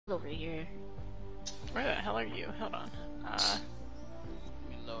over here. Where the hell are you? Hold on.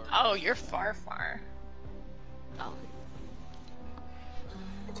 Oh, you're far. Oh.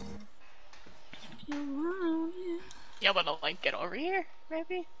 Yeah, but I'll like get over here,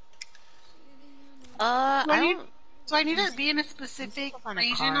 maybe. Do I need to be in a specific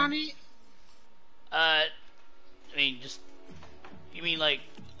region on it? I mean, just... You mean, like...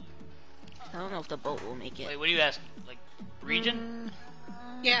 I don't know if the boat will make it. Wait, what are you asking? Like, region?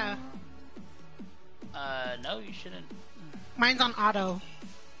 Yeah. No, you shouldn't. Mine's on auto.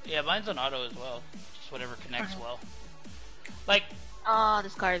 Yeah, mine's on auto as well. Just whatever connects well. Like... Oh,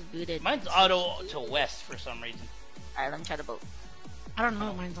 this car is booted. Mine's auto to west for some reason. Alright, let me try the boat. I don't know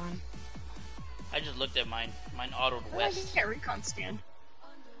what mine's on. I just looked at mine. Mine auto to I west. didn't get recon scan.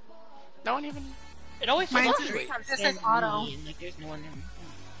 No one even... It always Mine's fluctuates. This is auto. Like, there's no one there.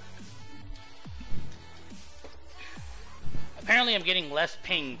 Apparently I'm getting less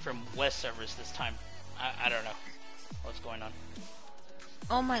ping from west servers this time. I don't know what's going on.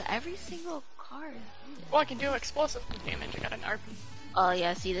 Oh my, every single car is booted. Well, I can do explosive damage. I got an RP. Oh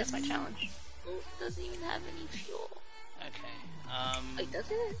yeah, see, this That's my challenge. boat doesn't even have any fuel. Okay. Like, does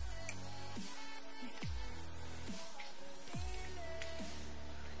it?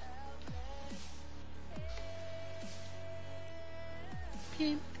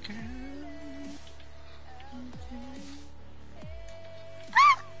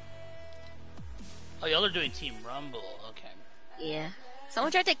 Oh, y'all are doing Team Rumble. Okay. Yeah.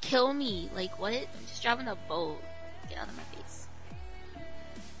 Someone tried to kill me. Like, what? I'm just driving a boat. Get out of my face.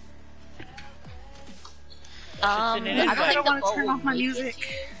 Y'all should send an I invite. don't wanna think the boat turn will off my make it music.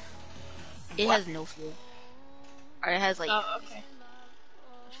 here. It has no fuel. Or it has, like... Oh, okay.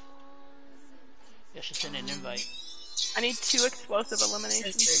 Y'all should send an invite. I need 2 explosive There's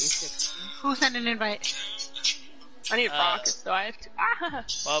eliminations. 36. Who sent an invite? I need rockets, so I have to. Ah!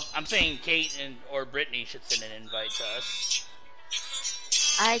 Well, I'm saying Kate or Brittany should send an invite to us.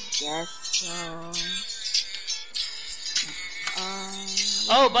 I guess so.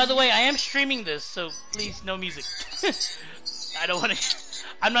 Oh, by the way, I am streaming this, so please, no music. I don't want to...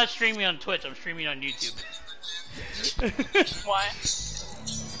 I'm not streaming on Twitch, I'm streaming on YouTube. Why?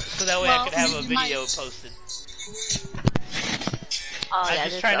 So that way I could have a video posted. Oh, I'm yeah,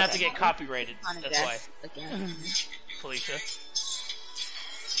 just this trying not okay. to get copyrighted, On a that's why. gas again. Felicia.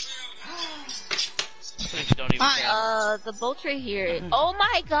 Felicia, don't even care. The boat's right here. Oh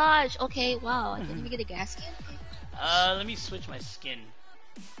my gosh! Okay, wow, I didn't even get a gas can. Let me switch my skin.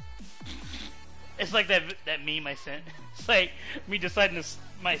 It's like that meme I sent. It's like me deciding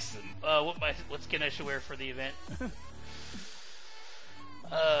what skin I should wear for the event.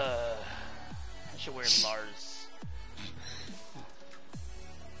 I should wear Lars.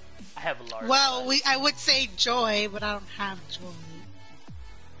 I have Lars. Well, I would say Joy, but I don't have Joy.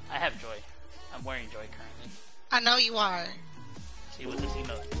 I have Joy. I'm wearing Joy currently. I know you are. See what this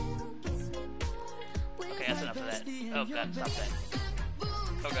emote. Okay, that's enough of that. Oh god, stop that.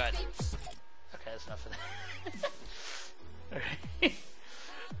 Oh god. Okay, that's enough of that. Alright.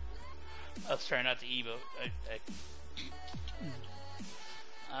 I was trying not to emote.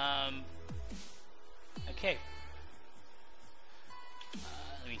 Okay.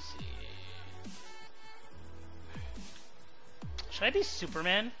 Let me see. Should I be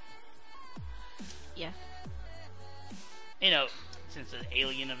Superman? Yeah. You know, since it's an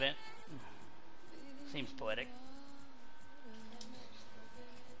alien event. Seems poetic.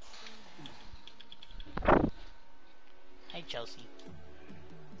 Hi, Chelsea.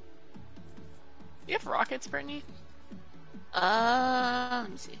 You have rockets, Brittany? Let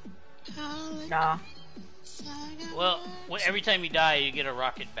me see. Nah. Well, every time you die, you get a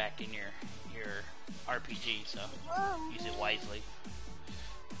rocket back in your RPG, so use it wisely.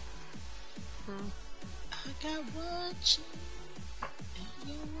 I got what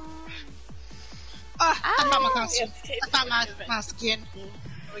you want. I found my costume. I found my skin. Here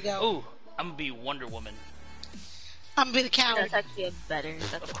we go. Ooh, I'm gonna be Wonder Woman. I'm gonna be the coward. That's actually a better.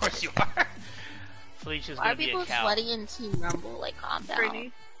 Of course you are. Felicia's Why gonna are be people a cow. sweating in Team Rumble? Like, calm down.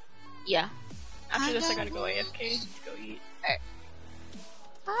 Brittany? Yeah. After this, I gotta go AFK to go eat.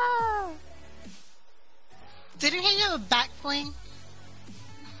 Ah. Didn't he have a back fling?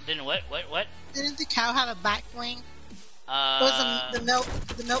 Didn't what? Didn't the cow have a back fling? It was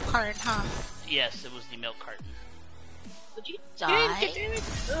the milk carton, huh? Yes, it was the milk carton. Would you He didn't get die? damage.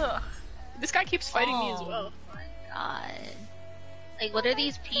 Ugh. This guy keeps fighting me as Oh. well. My God. Like, what are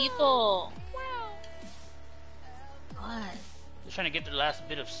these people? What? They're trying to get the last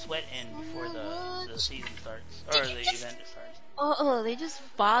bit of sweat in before the season starts, or the event starts. Oh, they just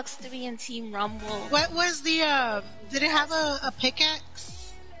boxed me in Team Rumble. What was the, did it have a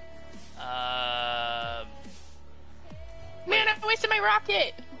pickaxe?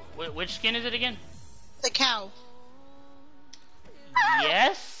 rocket. Which skin is it again? The cow.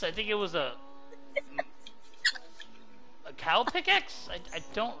 Yes, I think it was a cow pickaxe. I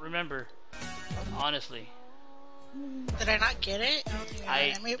don't remember, honestly. Did I not get it?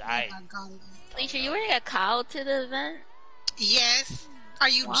 Alicia, you wearing a cow to the event? Yes. Are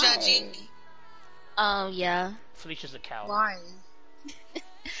you Why? judging? Yeah. Felicia's a cow. Why?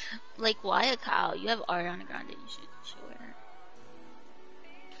 Like, why a cow? You have Ariana Grande. You should wear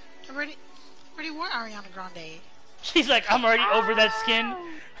I already wore Ariana Grande. She's like, I'm already over that skin.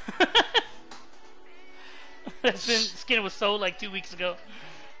 That skin was sold like 2 weeks ago.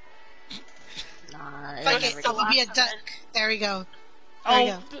 it. Nah. Okay, so we'll be a duck. There we go. There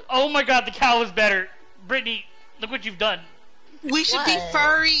we go. Oh my god, the cow is better. Brittany, look what you've done. We should be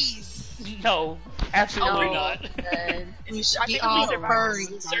furries. No, absolutely No. not. We should I be think all we should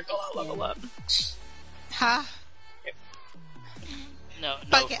furries. circle out, level up. Huh? No.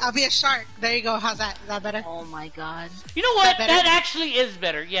 Okay, I'll be a shark. There you go. How's that? Is that better? Oh my god. You know what? better? That actually is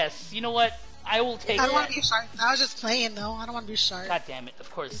better. Yes. You know what? I will take I it. don't want to be a shark. I was just playing though. I don't want to be a shark. God damn it!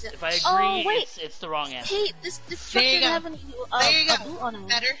 Of course, if I agree, Oh, wait. it's the wrong answer. Hey, this truck There you doesn't go. have any, There you a go. boot on it.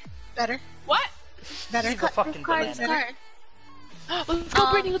 Better. What? Better. She's a fucking This banana. card. Let's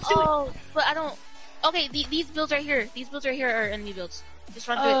go, Brittany. Let's do it. Oh, but I don't. Okay, these builds right here. These builds right here are enemy builds. Just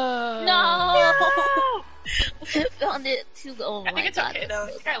run through it. No! Found it too. Oh I my think it's god. okay though.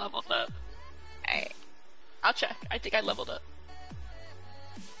 I think I leveled up. Alright. I'll check. I think I leveled up.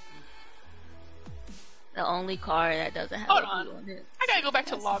 The only car that doesn't have Hold a on. boot on it. I gotta go back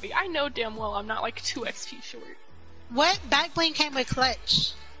to lobby. I know damn well I'm not like 2 XP short. What backbling came with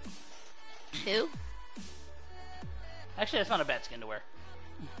clutch? Two? Actually, that's not a bad skin to wear.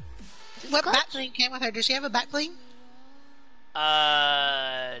 What clutch? backbling came with her? Does she have a backbling?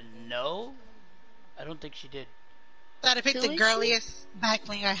 No. I don't think she did. Thought I picked Who the is girliest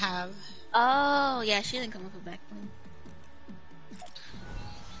backbling I have. Oh, yeah, she didn't come with a backbone.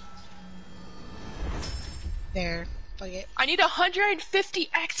 There. Fuck it. I need 150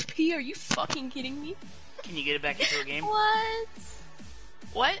 XP. Are you fucking kidding me? Can you get it back into a game? What?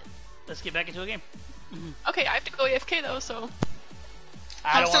 What? Let's get back into a game. Okay, I have to go AFK though, so.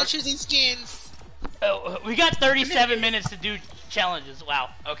 I I'm don't still want. choosing skins. Oh, we got 37 minutes to do challenges. Wow.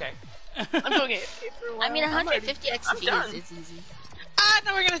 Okay. I'm going AFK for a while. I mean, I'm 150 I'm XP done. is easy.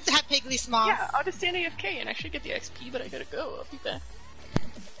 No, we're gonna have Piggly Small. Yeah, I'll just stand AFK and I should get the XP, but I gotta go. I'll be back.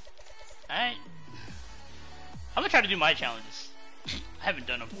 Alright. I'm gonna try to do my challenges. I haven't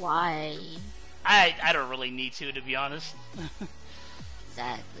done them. Why? I don't really need to be honest.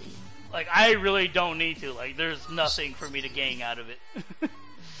 Exactly. Like, I really don't need to. Like, there's nothing for me to gain out of it.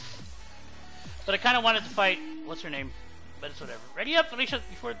 But I kind of wanted to fight. What's her name? But it's whatever. Ready up, Alicia,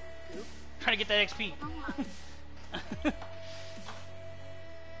 before trying to get that XP.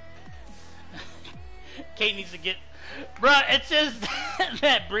 Kate needs to get. Bruh, it says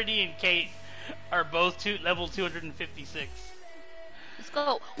that Brittany and Kate are both level 256. Let's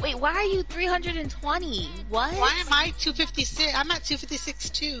go. Wait, why are you 320? What? Why am I 256? I'm at 256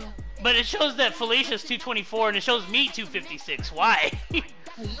 too. But it shows that Felicia's 224 and it shows me 256. Why? You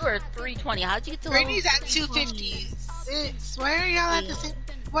are 320. How'd you get to level Brittany's at 320? 256. Where are y'all at the same?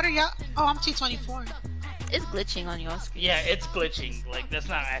 What are y'all? Oh, I'm 224. It's glitching on your screen. Yeah, it's glitching. Like, that's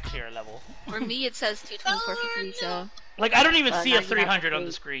not actually our level. For me, it says 224 for Felicia. Like, I don't even see now a you have 300 to on the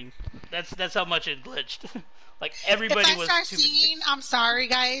wait. screen. That's how much it glitched. Like, everybody If I was start 256. singing, I'm sorry,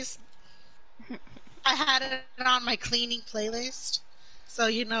 guys. I had it on my cleaning playlist, so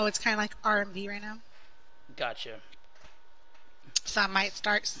you know it's kind of like R&B right now. Gotcha. So I might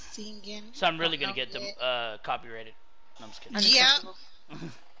start singing. So I'm really gonna Don't get know them yet. copyrighted. No, I'm just kidding. Unacceptable.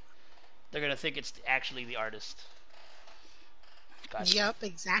 They're gonna think it's actually the artist. Gotcha. Yep,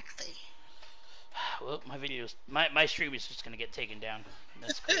 exactly. Well, my stream is just gonna get taken down.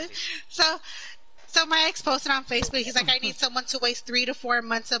 That's crazy. So my ex posted on Facebook. He's like, I need someone to waste 3 to 4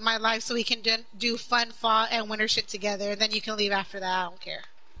 months of my life so we can do fun fall and winter shit together, and then you can leave after that. I don't care.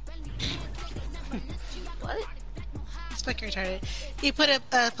 What? It's fucking retarded. He put a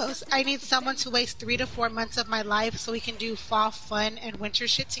post. I need someone to waste 3 to 4 months of my life so we can do fall fun and winter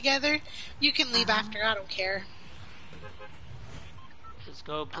shit together. You can leave after. I don't care. Let's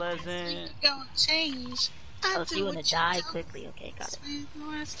go, Pleasant. Don't change. Oh, so you want to die quickly. Okay, got it.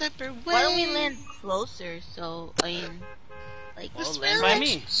 One step away. Why don't we land closer? So, I mean, like, Well, land by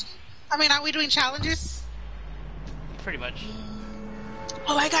me. I mean, are we doing challenges? Pretty much.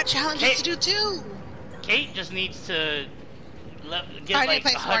 Oh, I got challenges Hey. to do too. Kate just needs to get I need like to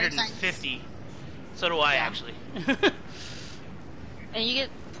play some more 150. So do I, Yeah. actually. and you get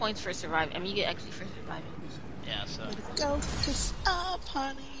points for surviving. I mean, you get XP for surviving. Yeah, so. Let it go, kiss up,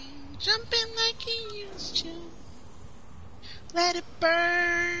 honey. Jumping like you used to. Let it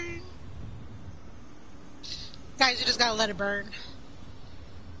burn. Guys, you just gotta let it burn.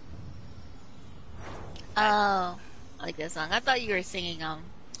 Oh, I like that song. I thought you were singing,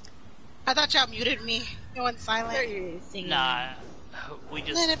 I thought y'all muted me. No one's I thought silent. you were singing. Nah, we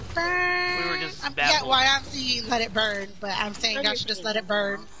just. Let it burn. We were just I forget babbling. why I'm singing let it burn, but I'm saying y'all should just let it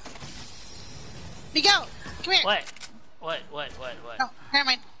burn. Miguel, come here. What? Oh, never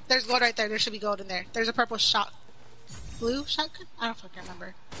mind. There's gold right there. There should be gold in there. There's a purple shot. Blue shotgun? I don't fucking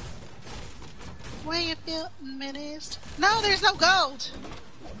remember. Where you feel menaced? No, there's no gold.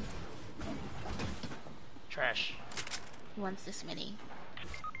 Trash. Who wants this mini?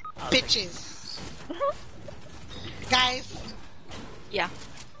 Bitches. Guys, Yeah.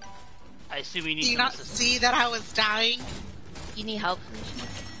 I assume you need do you some not assistance. see that I was dying? You need help?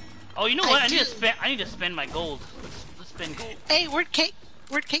 Oh, you know I what? I need do. to spend. I need to spend my gold. Let's spend gold. Hey, where'd Kate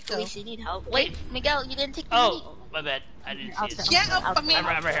go? Felicia, you need help? Wait, Miguel, you didn't take the Oh, my bad. I didn't see it. Yeah, I mean, I'm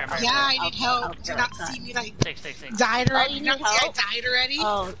right here. yeah, I need help. Do you not see me like Six. died Oh, already? you Do you need not see I help? died already?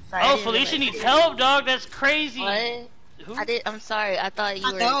 Oh, sorry. I Oh, didn't Felicia realize. needs help, dog. That's crazy. What? Who? I'm sorry. I thought you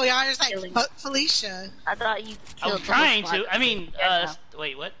I were. know, y'all just like, killing- fuck Felicia. I thought you I killed was the whole trying squad. to. I mean, Yeah,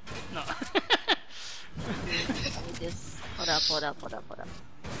 wait, what? No. Let me just hold up. Let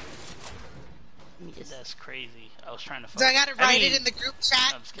me just. That's crazy. I was trying to. So I gotta write mean, it in the group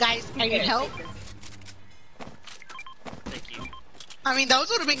chat. I'm just kidding. Guys, I need help. Thank you. I mean, those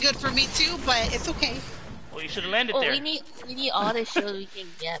would have been good for me too, but it's okay. Well, you should have landed Oh, there. we need all the shield we can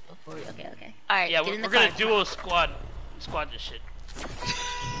get before we. Okay. All right. Yeah, get in we're the gonna car. duo squad this shit.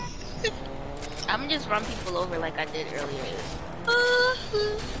 I'm gonna just run people over like I did earlier.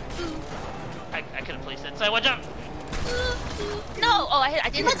 I could have placed that side. Watch out! No! Oh, I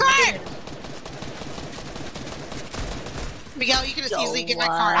didn't. my car! Miguel, you can just easily get my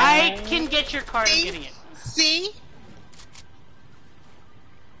car. I can get your car. I'm See? getting it. See?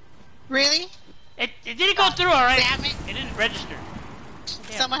 Really? It didn't go through, alright? Damn it. It didn't register.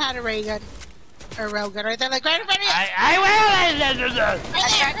 Damn. Someone had a ray gun. Or a railgun right there, like right in front of you. I will! Right there,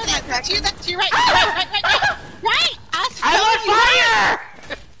 that's you, that's you, right, right! I'm on fire!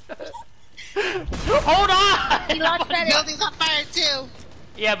 Hold on! You launched that. Building's on fire too.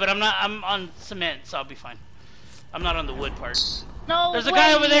 Yeah, but I'm on cement, so I'll be fine. I'm not on the wood part. No. There's a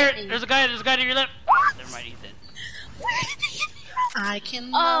guy over there. way. There's a guy to your left. Oh, never mind, he's dead. I can.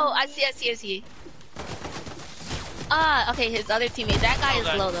 Oh, I see. Okay, his other teammate. That guy is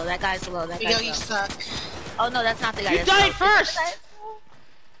God. low though. That guy's low. That Miguel, guy's you low. suck. Oh no, that's not the guy. You that's died low. first!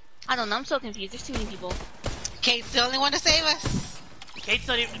 I don't know. I'm so confused. There's too many people. Kate's the only one to save us. Kate's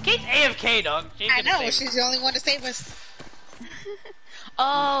AFK, dog. She ain't I gonna know, save she's the only one to save us.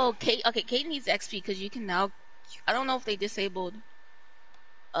 Oh, Kate. Okay, Kate needs XP because you can now. I don't know if they disabled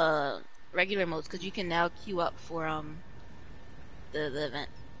regular modes because you can now queue up for the event.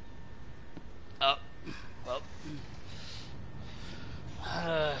 Oh, well.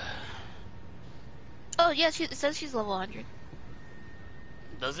 Oh yeah, it says she's level 100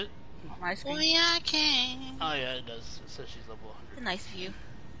 Does it? on my screen. Oh yeah, I can. Oh yeah, it does. It says she's level 100. It's a nice view.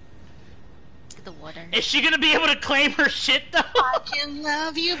 Get the water. Is she gonna be able to claim her shit though? I can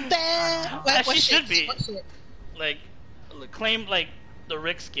love you better. She should be. What shit? Like, claim like the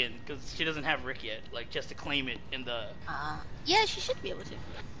Rick skin because she doesn't have Rick yet. Like, just to claim it in the. Yeah, she should be able to.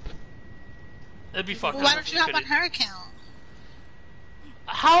 It'd be fucked Why up. don't if you hop on couldn't. her account?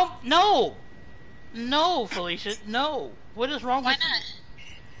 How? No. No, Felicia. No. What is wrong Why with not?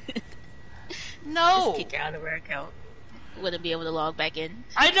 you? No. Just kick her out of her account. Wouldn't be able to log back in.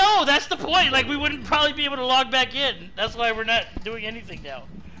 I know. That's the point. Like, we wouldn't probably be able to log back in. That's why we're not doing anything now.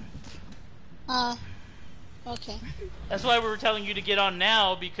 Okay. That's why we were telling you to get on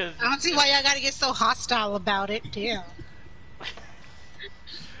now because. I don't see why y'all gotta get so hostile about it. Damn.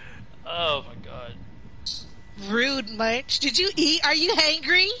 Oh my god. Rude much. Did you eat? Are you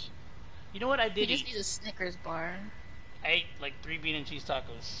hangry? You know what I You did just eat? need a Snickers bar. I ate like 3 bean and cheese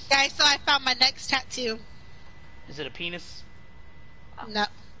tacos. Guys, so I found my next tattoo. Is it a penis? No.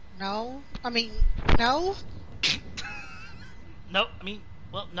 No. I mean, no. No. I mean,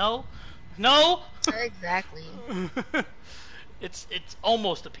 well, no. No. Exactly. It's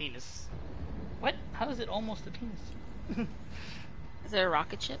almost a penis. What? How is it almost a penis? Is there a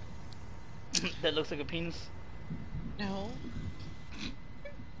rocket ship? That looks like a penis. No.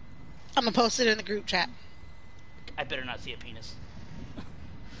 I'm gonna post it in the group chat. I better not see a penis.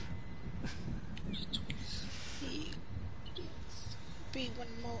 Be one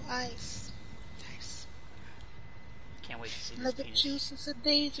more ice. Nice. can't wait to see this Look at penis. you since the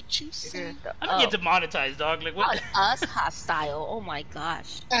days of choosing. I'm gonna get demonetized, dog. Like what? Us hostile. Oh my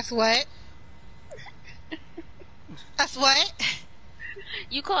gosh. That's what? That's what?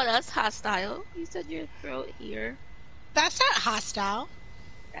 You called us hostile. You said your throat here. That's not hostile.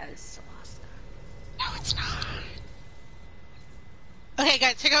 That is so hostile. No, it's not. Okay,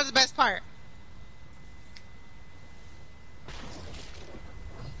 guys, here goes the best part.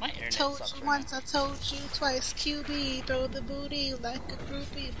 My internet Told sucks you right once, now. I told you twice. QB, throw the booty like a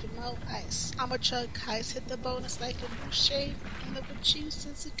groupie, promote ice. I'm a chug heist, hit the bonus like a boucher. And look at you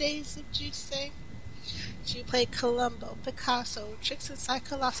since the days of juicing. She played Columbo, Picasso, tricks inside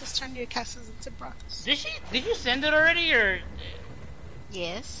Colossus, turn your castles into brothels. Did you send it already, or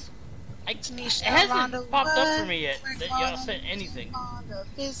Yes. it Tanisha, hasn't Ronda popped up Wood, for me yet that y'all sent anything.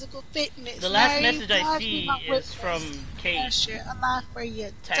 Physical fitness. The last Larry message I Flash, see we want is witness. from Kate. Pressure, a lot for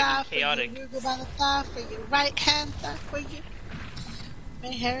you, Tagging die for chaotic. you, Ruger by the thigh for your right hand, die for you.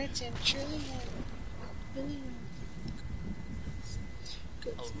 Inheritance, trillion, billion.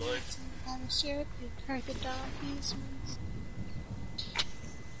 Good Oh Lord. I'm sure you heard the dog these ones.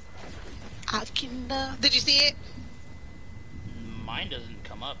 I can, did you see it? Mine doesn't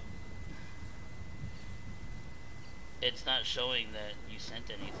come up. It's not showing that you sent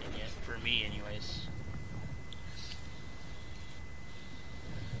anything yet, for me anyways.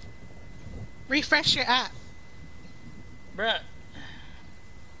 Refresh your app. Bruh. I'm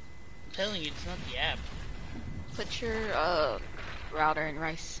telling you, it's not the app. Put your router in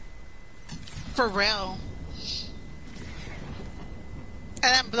rice. For real.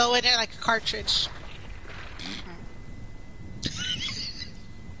 And then blow it in like a cartridge.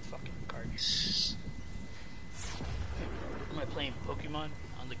 Fucking cards. Am I playing Pokemon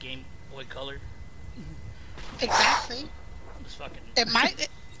on the Game Boy Color? Exactly. It's fucking... It might.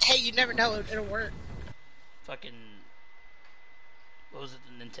 Hey, you never know. It'll work. fucking... What was it?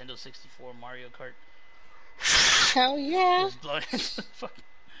 The Nintendo 64 Mario Kart? Hell yeah. Just blowing fucking...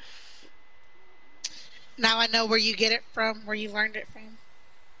 Now I know where you get it from, where you learned it from.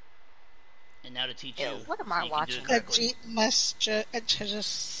 And now to teach Ew, you. what am so I you can do watching? it correctly. Ajit must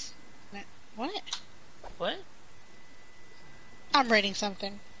just. What? What? I'm reading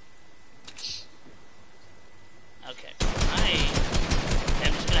something. Okay. I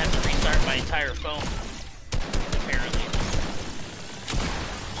am just gonna have to restart my entire phone. Apparently.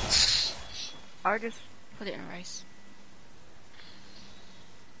 Or just put it in rice.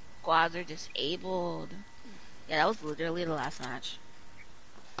 Squads are disabled. Yeah, that was literally the last match.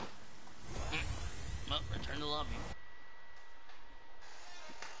 Well, return to lobby.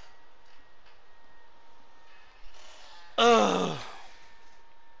 Ugh.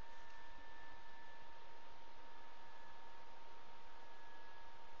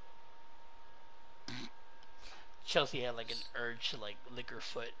 Chelsea had like an urge to like lick her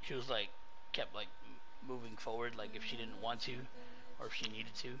foot. She was like, kept like moving forward, like if she didn't want to, or if she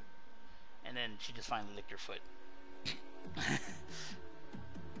needed to, and then she just finally licked her foot.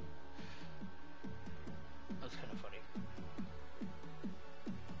 That's kind of funny.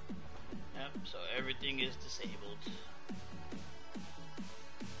 Yep. So everything is disabled.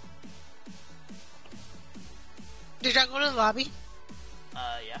 Did y'all go to the lobby?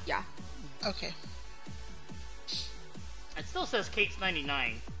 Yeah. Yeah. Okay. It still says Kate's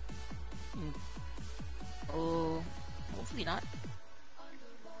 99. Oh, hopefully not.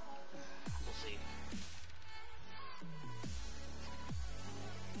 We'll see.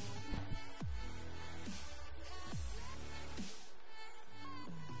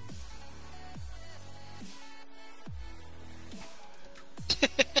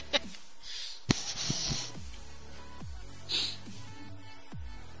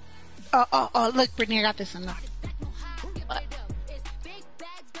 Oh, look, Brittany, I got this one. What?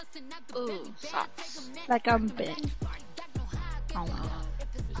 Ooh, socks. Like I'm big. Oh, wow.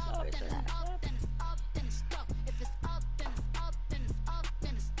 Where's that?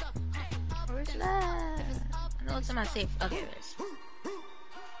 Where's that? I know it's in my safe. Okay, there it is.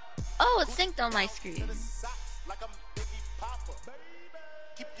 Oh, it's synced on my screen.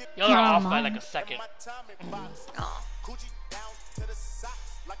 Y'all are off by like a second. Oh.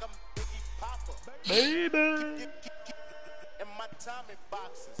 Baby.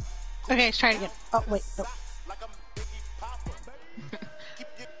 Okay, let's try it again. Oh, wait. No.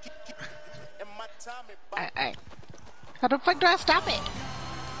 Alright. How the fuck do I stop it?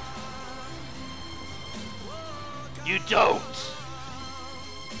 You don't.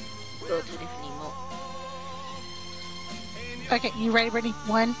 Go to different emote. Okay, you ready, Brittany?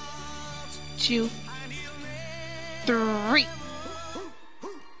 1, 2, 3.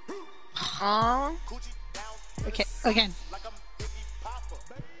 Oh. Okay. Again.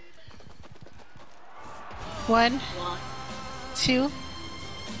 1, 2,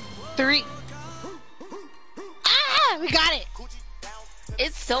 3. Ah! We got it!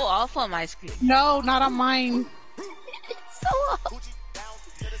 It's so off on my screen. No, not on mine. It's so off.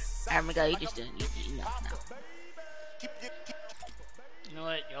 Alright, Miguel, you just doing you know now. You know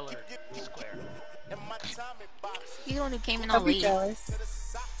what? Y'all are square. He's the one who came in I'll all be late.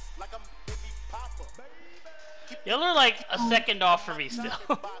 jealous. Y'all are like a second off for me still.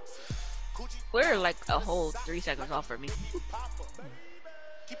 We're like a whole 3 seconds off for me.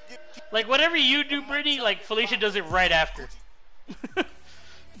 Like whatever you do, Brittany, like Felicia does it right after.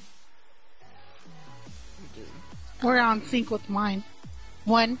 We're on sync with mine.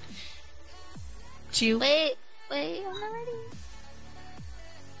 1, 2. Wait, I'm not ready.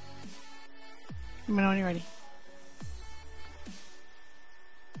 I'm not ready.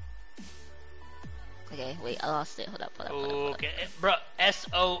 Okay, wait, I lost it. Hold up. Okay, bro.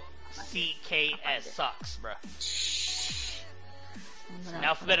 SOCKS socks, bro. In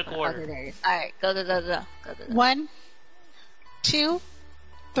alphabetical order. Okay, there it is. Alright, go. 1, 2,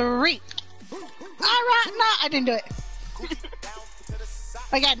 3. Alright, no, I didn't do it.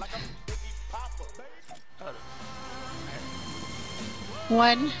 Again.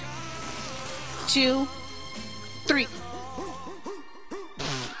 1, 2, 3.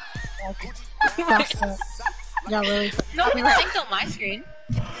 Y'all really? No, we were synced on my screen.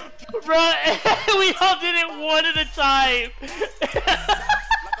 Bro, we all did it one at a time.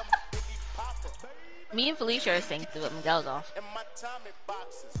 Me and Felicia are synced, but Miguel's off.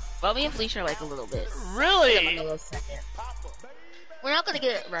 Well, me and Felicia are like a little bit. Really? Like a little second. We're not gonna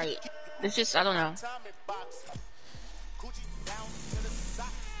get it right. It's just, I don't know.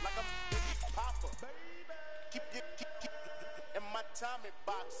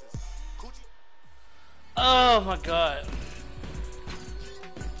 Oh my god.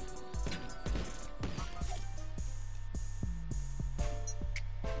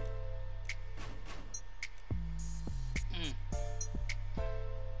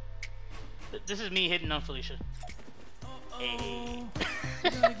 This is me hitting on Felicia. Hey.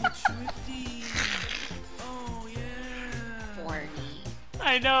 Horny.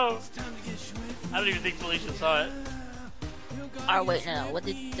 I know. I don't even think Felicia saw it. Oh, wait, no. What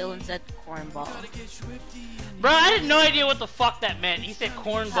did Dylan said? Cornball. Bro, I had no idea what the fuck that meant. He said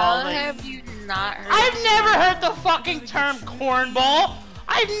cornball. How like... have you not heard I've never heard the fucking term cornball.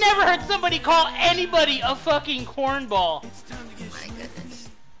 I've never heard somebody call anybody a fucking cornball. My goodness.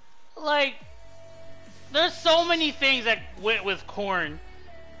 Like, there's so many things that went with corn,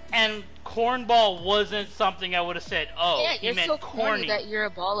 and cornball wasn't something I would have said, oh, Yeah, he you're meant so corny. corny that you're a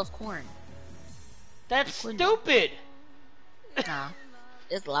ball of corn. That's stupid. Nah.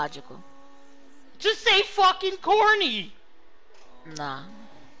 It's logical. Just say fucking corny. Nah.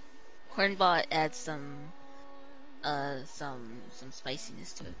 Cornball adds some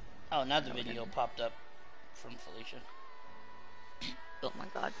spiciness to it. Oh, now the video popped up from Felicia. Oh my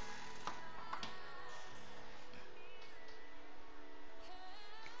god.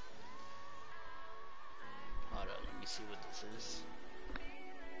 Hold on, let me see what this is.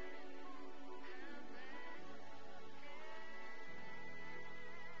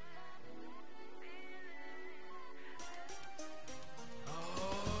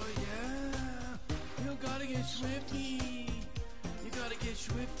 Oh yeah, you gotta get swifty. You gotta get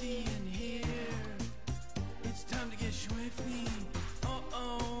swifty in here. It's time to get swifty.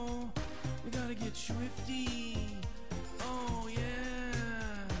 Uh-oh, we gotta get swifty. Oh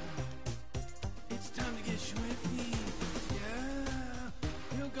yeah, it's time to get swifty. Yeah,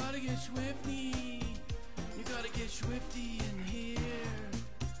 you gotta get swifty. You gotta get swifty in here.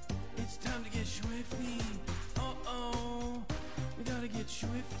 It's time to get swifty. Uh-oh, we gotta get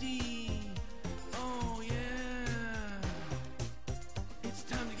swifty. Oh yeah, it's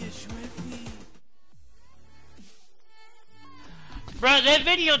time to get swifty. Bro, that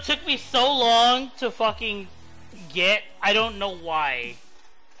video took me so long to fucking get. I don't know why.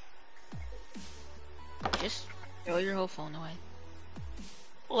 Just throw your whole phone away.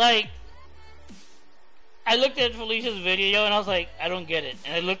 Like, I looked at Felicia's video and I was like, I don't get it.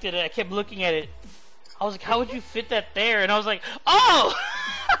 And I looked at it, I kept looking at it. I was like, how would you fit that there? And I was like, oh!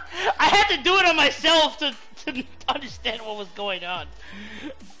 I had to do it on myself to understand what was going on.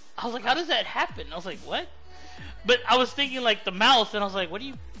 I was like, how does that happen? I was like, what? But I was thinking like the mouth, and I was like, what are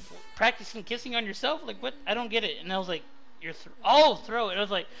you practicing kissing on yourself? Like, what? I don't get it. And I was like, your throat. And I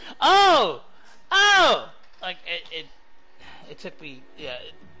was like, oh! Like, it took me, yeah,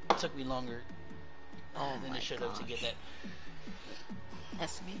 it took me longer than it should have to get that.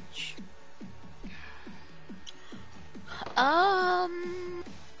 SMH.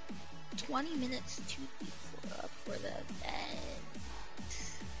 20 minutes to for the event.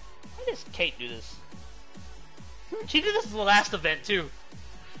 Why does Kate do this? She did this in the last event too.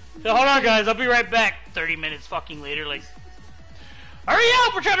 So, hold on, guys. I'll be right back. 30 minutes fucking later, like, hurry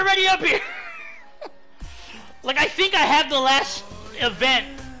up! We're trying to ready up here. Like, I think I have the last event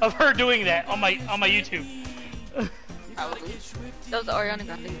of her doing that on my YouTube. Probably. That was the Ariana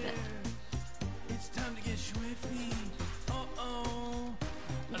Grande event.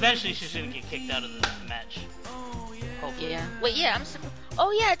 Eventually, she's gonna get kicked out of the match. Hopefully. Yeah. Wait, yeah,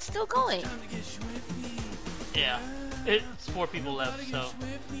 oh yeah, it's still going. Yeah. It's 4 people left, so.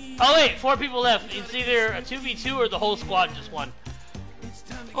 Oh wait, 4 people left. It's either a 2v2 or the whole squad just won.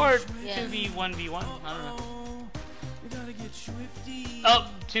 Or 2v1v1. I don't know. Oh,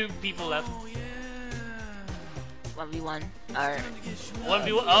 2 people left. 1v1. Or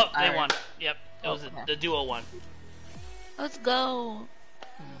 1v1. Oh, they won. Yep. It was the duo one. Let's go.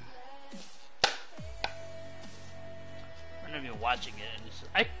 We're not even watching it.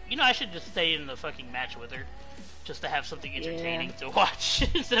 I should just stay in the fucking match with her. Just to have something entertaining to watch.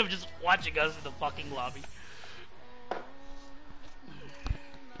 Instead of just watching us in the fucking lobby.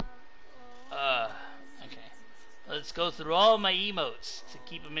 Okay. Let's go through all my emotes to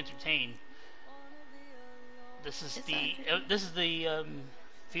keep them entertained. This is the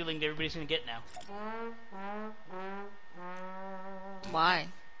feeling that everybody's gonna get now. Why?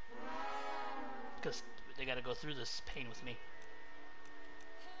 Because they gotta go through this pain with me.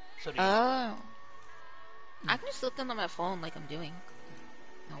 So do you. Oh. I can just look them on my phone like I'm doing.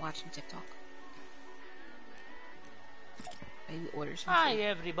 I'm watching TikTok. Maybe order something. Hi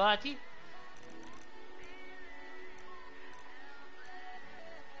everybody.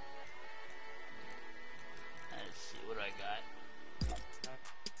 Let's see what I got.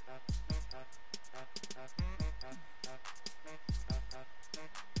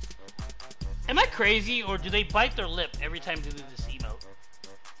 Am I crazy, or do they bite their lip every time they do this emote?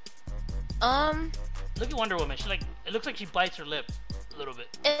 Look at Wonder Woman. It looks like she bites her lip a little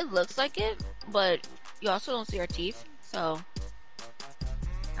bit. It looks like it, but you also don't see her teeth, so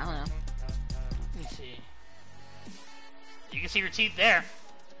I don't know. Let me see. You can see her teeth there.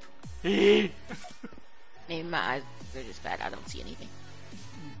 Maybe my eyes are just bad. I don't see anything.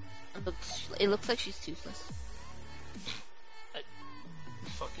 It looks like she's toothless.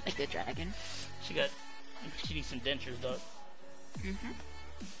 Like a dragon. She needs some dentures, dog.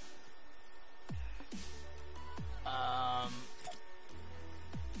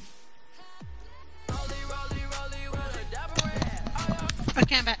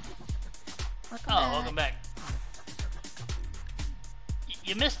 Okay, I'm back. Welcome back.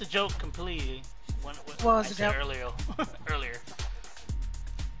 You missed the joke completely. What was I the said joke? earlier.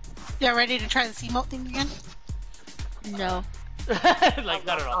 Yeah, ready to try the emote thing again? No. Like,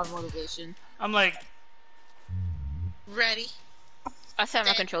 not at all. Motivation. I'm like... Ready. I set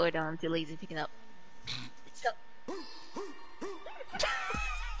my controller down. I'm too lazy picking up.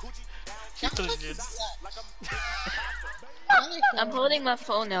 I'm holding my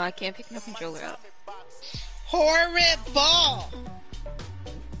phone now. I can't pick my controller up. Horrible!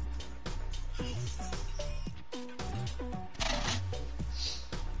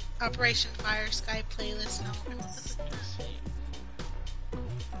 Operation Fire Sky playlist. No.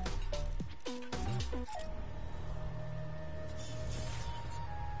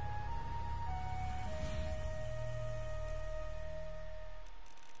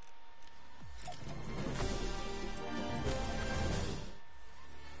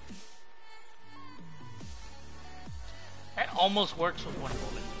 That almost works with Wonder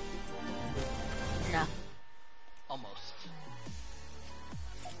Woman. No. Almost.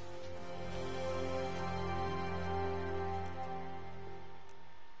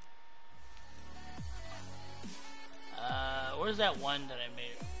 Where's that one that I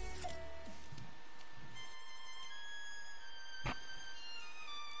made?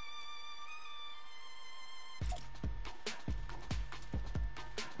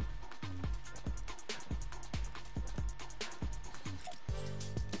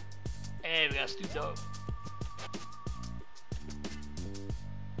 Hey, we got Stu Dog.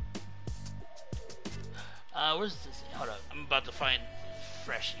 Where's this? Hold up, I'm about to find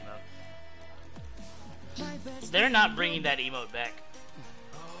fresh emote. They're not bringing that emote back.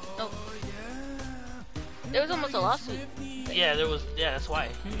 Oh. There was almost a lawsuit. Yeah, there was. Yeah, that's why.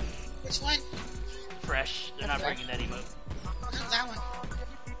 Which one? Fresh. They're not bringing that emote. What's that one?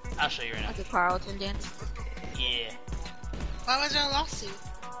 I'll show you right now. Like a Carlton dance. Yeah. Why was there a lawsuit?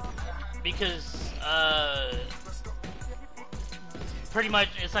 Because, pretty much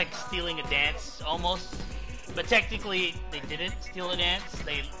it's like stealing a dance, almost. But technically, they didn't steal a dance.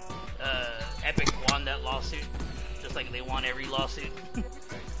 They, Epic won that lawsuit, just like they won every lawsuit.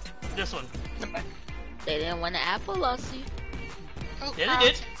 This one. They didn't win the Apple lawsuit. Oh, Yeah, they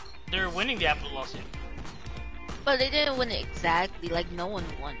did. They're winning the Apple lawsuit. But they didn't win it exactly. Like, no one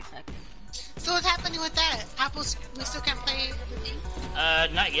won exactly. So what's happening with that? Apple's, we still can't play the thing?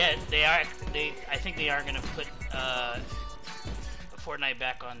 Not yet. I think they are gonna put, Fortnite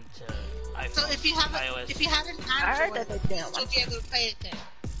back onto iPhone. So if you have iOS. if you have an I heard Android, that they didn't you'll win. be able to play it then.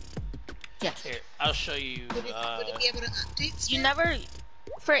 Yes. Here, I'll show you, Would it be able to update still? You never...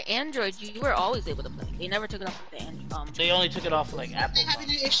 For Android, you were always able to play. They never took it off of the Android. they only took it off, like, Are Apple they having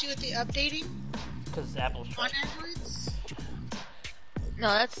an issue with the updating because Apple's on trying. Androids? No,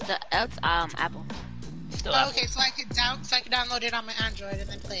 that's Apple. Still Oh, Apple. okay, so I could download it on my Android and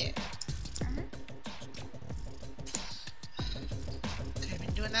then play it. Okay, I've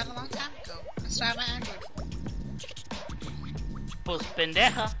been doing that a long time ago. That's why I have my Android phone. Pues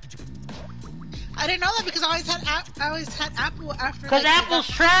pendeja. I didn't know that because I always had Apple after. Cause like, Apple's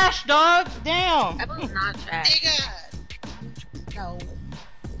trash, dog. Damn. Apple's not trash. Nigga. No.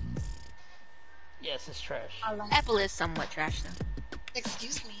 Yes, it's trash. Apple is somewhat trash, though.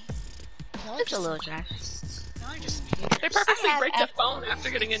 Excuse me. No, It's a little trash. No, I just. They purposely I have break the Apple. phone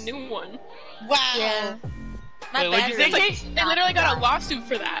after getting a new one. Wow. Yeah. My Wait, what'd you battery say? They literally got a lawsuit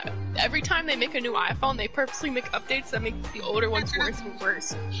for that. Every time they make a new iPhone, they purposely make updates that make the older ones worse and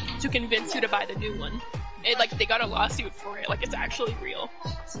worse to convince you to buy the new one. It, like, they got a lawsuit for it. Like, it's actually real.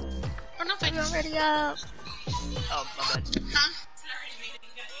 Or not like You already up. Oh, my bad. Huh?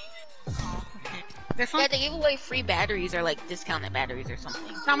 This one? Yeah, they gave away free batteries or like discounted batteries or something.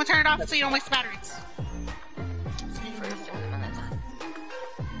 No, I'm gonna turn it off so you don't waste the batteries. For a certain amount of time.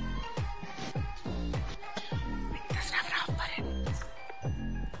 Doesn't have an off button.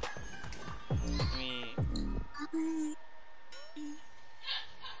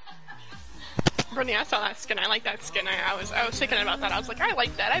 Brittany, I saw that skin. I like that skin. I was thinking about that. I was like, I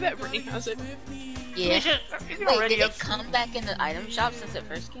like that. I bet Brittany has it. Yeah. Is it Wait, already did up? it come back in the item shop since it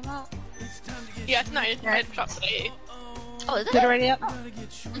first came out? Yeah, it's not. It's right shop today. Oh, is it? Is it already up? There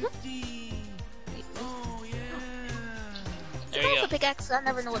Oh, you it's go. a pickaxe. I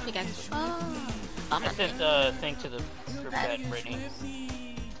never know what pickaxe is. Oh. I'm I not sent the thing to the group chat, Brittany.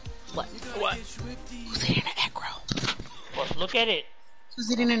 What? What? Who's eating an egg roll? Well, look at it.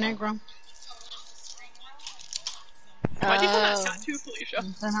 Who's eating an egg roll? Why'd you send that tattoo, Felicia?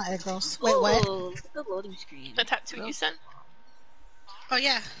 They're not egg rolls. Wait, what? Ooh, look at the loading screen. The tattoo you sent? Oh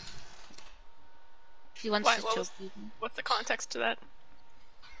yeah. She wants Why, to what choke was- you. What's the context to that?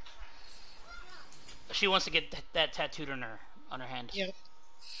 She wants to get that tattooed on her hand. Yep.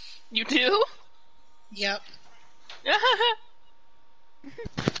 You do? Yep. I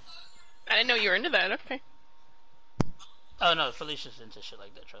didn't know you were into that. Okay. Oh no, Felicia's into shit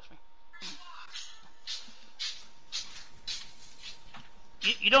like that. Trust me.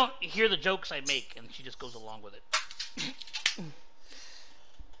 You don't hear the jokes I make, and she just goes along with it.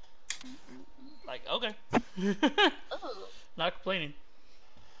 Like, okay. Oh. Not complaining.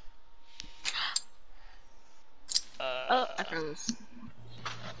 Oh, I froze.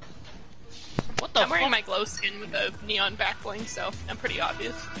 What the I'm wearing fuck? my glow skin with the neon back bling, so I'm pretty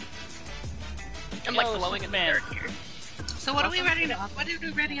obvious. I'm like Yo, glowing in the man. dark here. So what are we ready to? What are we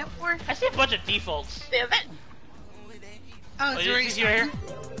ready up for? I see a bunch of defaults. The event. Oh, Oh, it's you already see your hair?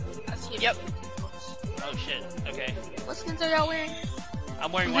 Yep. Oh shit. Okay. What skins are y'all wearing?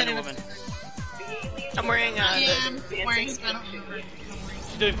 I'm wearing Wonder Woman. I'm wearing I'm the wearing. dancing I don't skin. remember.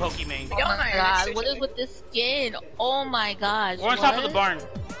 She's doing Pokemon. Oh my god, what is with this skin? Oh my gosh. We're on top of the barn.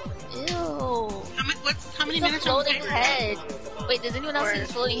 Ew. How many It's a minutes are we floating head. Wait, does anyone else see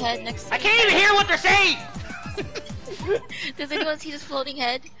this floating head next to I can't even hear what they're saying! Does anyone see this floating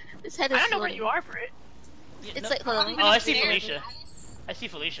head? This head is I don't know where floating. you are, Britt. It's like, hold on. Oh, I see Felicia. I see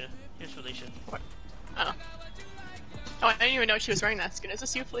Felicia. Here's Felicia. Oh. Oh, I didn't even know she was wearing that skin. Is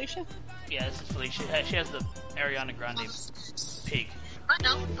this you, Felicia? Yeah, this is Felicia. She has the Ariana Grande pig.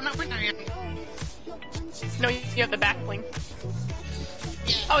 No, I'm not wearing that yet. No, you have the back bling.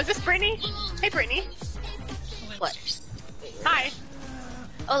 Yeah. Oh, is this Brittany? Hey, Brittany. What? Hi.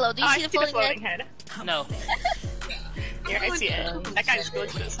 Oh, do you Oh, see the floating head? No. Here, I see it. That guy just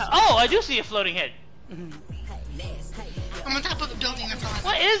goes to his house. Oh, I do see a floating head. I'm on top of a building. That's all.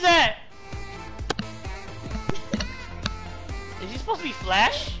 What is that? Is he supposed to be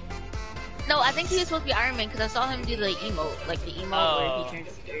Flash? No, I think he was supposed to be Iron Man because I saw him do the emote, like the emote Oh. where he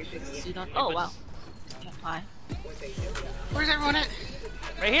turns his suit on. Oh wow. Hi. Where's everyone at?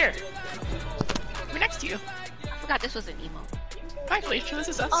 Right here. We're next to you. I forgot this was an emote. Hi, Felicia. This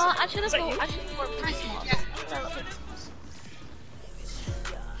is us. I should have Is that you? worn pretty small. Yeah. I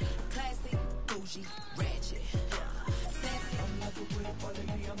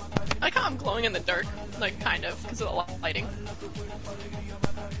like how I'm glowing in the dark, like kind of, because of the lighting.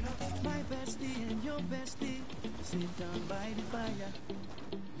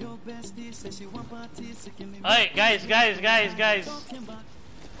 Alright, guys.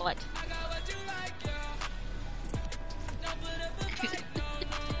 What?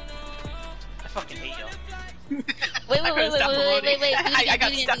 I fucking hate y'all. Wait. I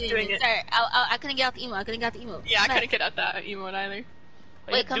got stuck doing it. Sorry, I couldn't get out the emo. Yeah, I couldn't get out that emote either.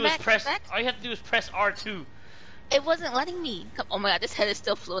 Wait, come back. All you have to do is press R2. It wasn't letting me. Oh my god, this head is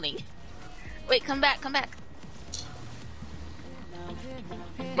still floating. Wait, come back.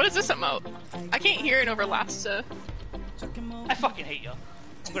 What is this emote? I can't hear it over last. I fucking hate y'all.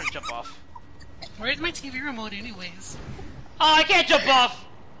 I'm gonna jump off. Where's my TV remote anyways? Oh, I can't jump off!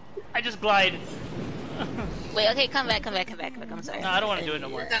 I just glide. Wait, okay, come back. I'm sorry. No, I don't want to do it no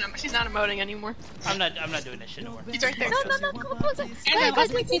more. She's not emoting anymore. I'm not doing this shit no more. She's right there. No, come closer. And I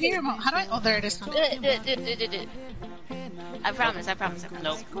lost my TV remote. How do I? Oh, there it is. Do it. I promise.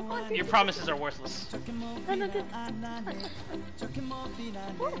 Nope. Your promises are worthless.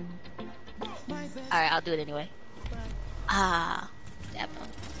 Alright, I'll do it anyway. Damn.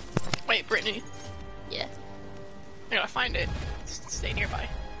 Wait, Brittany. Yeah. I gotta find it. Stay nearby.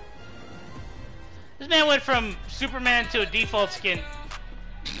 This man went from Superman to a default skin.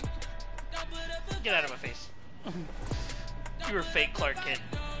 Get out of my face. You were fake Clark Kent.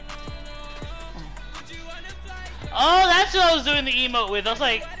 Oh, that's what I was doing the emote with.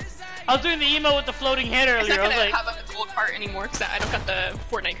 I was doing the emote with the floating head earlier. It's not gonna I was like, have a gold part anymore because I don't got the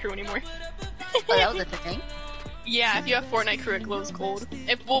Fortnite crew anymore. Oh, that was the thing? Yeah, if you have Fortnite crew, it glows gold.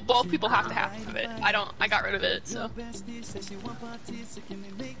 Both people have to have it. I got rid of it, so.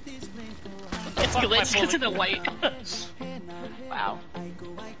 It's glitched because of the light. Wow. I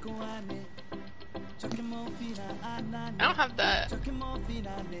don't have that.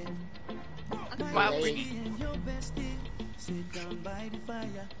 Wow,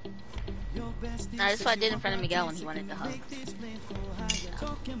 Nah, that's what I did in front of Miguel when he wanted to hug.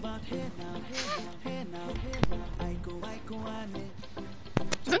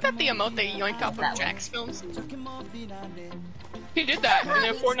 Isn't that the emote they yoinked off of Jack's films? He did that, and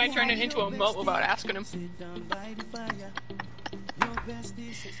then Fortnite turned it into a emote without asking him.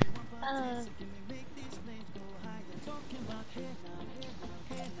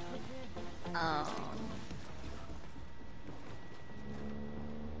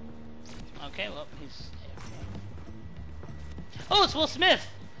 okay, well, he's... Oh, it's Will Smith!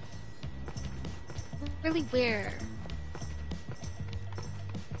 Really where?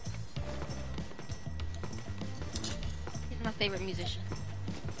 He's my favorite musician.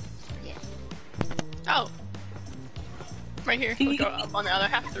 Yeah. Oh. Right here. We'll go up on the other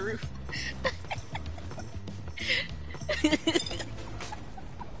half of the roof.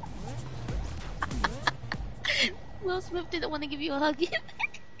 Will Smith didn't want to give you a hug.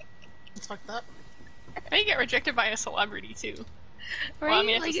 It's fucked up. How you get rejected by a celebrity too? Right? Well, I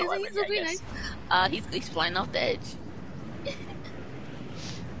mean, like, it's a celebrity, I guess. He's flying off the edge.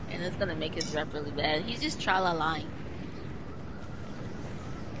 And it's gonna make his rep really bad. He's just tra-la-lying.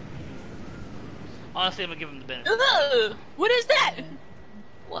 Honestly, I'm gonna give him the benefit. What is that?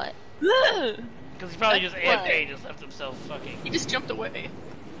 What? Because he probably just AFK, just left himself fucking... He just jumped away.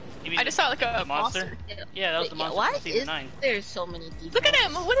 You mean I just saw like a monster? Yeah, that was the monster Why from season is 9. there's so many defaults? Look at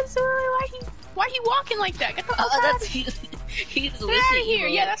him! What is why he walking like that? Get the fuck out that's of here! he's Get out of here!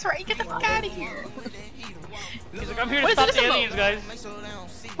 Yeah, that's right. Get the fuck out of here! He's like, I'm here to What is stop this the about? aliens,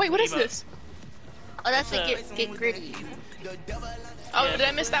 guys. Wait, what is this? Oh, that's the get gritty. Oh, did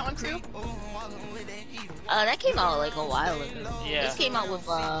I miss that one too? That came out like a while ago. Yeah. This came out with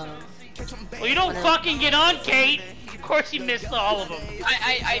Well, you don't fucking get on, Kate! Of course you missed all of them.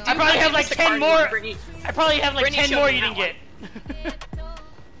 I probably have like 10 more. I probably have like Brittany 10 more showed me you didn't that get.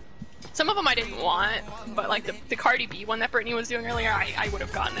 Some of them I didn't want, but like the Cardi B one that Brittany was doing earlier, I would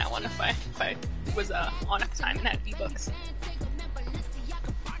have gotten that one if I was on at the time and had V-Bucks.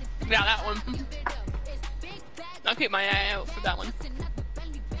 Yeah, that one. I'll keep my eye out for that one.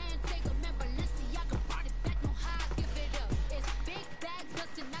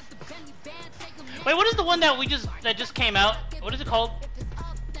 Wait, what is the one that just came out? What is it called?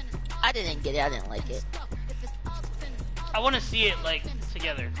 I didn't get it. I didn't like it. I want to see it like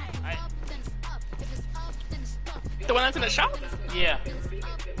together. The one that's in the shop? Yeah.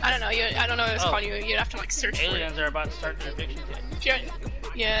 I don't know. I don't know what it's called. You'd have to like search for it. Aliens are about to start their eviction kit.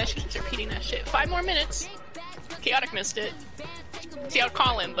 Yeah, she keeps repeating that shit. 5 more minutes. Chaotic missed it. See, I'd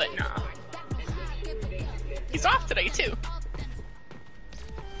call him, but nah. He's off today too.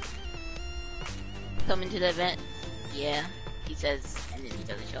 Coming to the event. Yeah, he says, and then he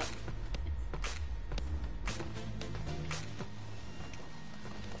doesn't show up.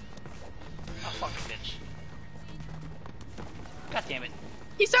 Oh, fucking bitch. God damn it.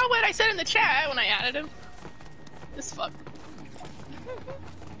 He saw what I said in the chat when I added him. This fuck.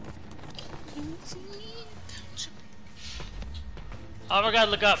 Oh my god,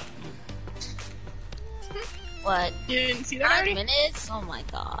 look up. What? You didn't see that 9 already? minutes? Oh my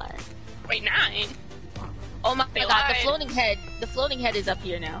god. Wait, 9? Oh my They god, lied. the floating head is up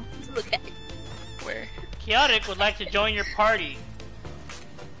here now. Look at it. Where? Chaotic would like to join your party.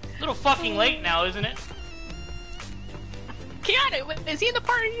 A little fucking late now, isn't it? Keanu, is he in the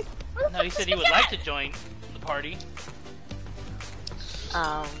party? Where the No, fuck he is said this he would like at? to join the party.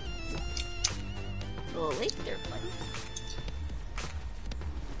 A little late there, buddy.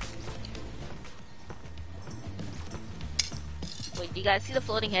 Wait, do you guys see the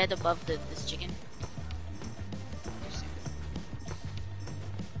floating head above this chicken?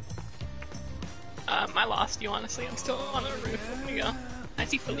 I lost you, honestly. I'm still on the roof. Let me go. I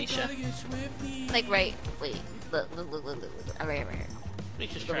see Felicia. Like right, wait, look. Right here.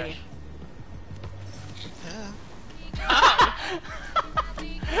 It's just Over trash. here. Oh!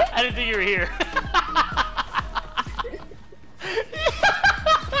 I didn't think you were here.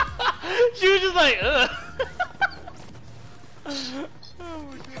 She was just like, ugh. Oh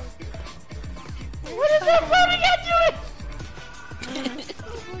my god. What is that floating head doing?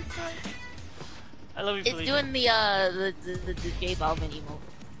 Oh my god. I love you, It's Felicia. doing the J Balvin emote,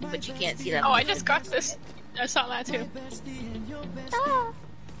 but you can't see that. Oh, I just got this. I saw that too. Ah.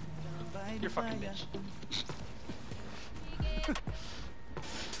 You're a fucking bitch.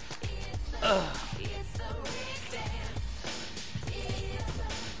 Ugh.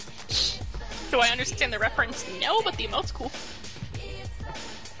 Do I understand the reference? No, but the emote's cool.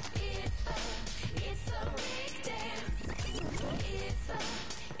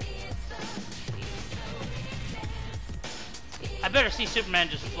 I better see Superman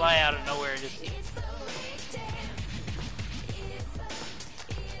just fly out of nowhere and just...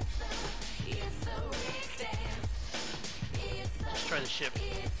 destroy the ship.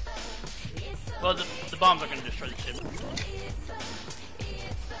 Well, the bombs are gonna destroy the ship.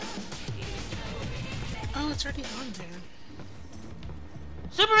 Oh, it's already on there.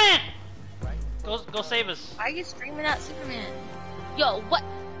 Superman! Go save us. Why are you screaming out Superman? Yo, what?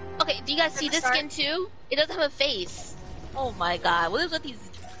 Okay, do you guys see this skin too? It doesn't have a face. Oh my god, what is with these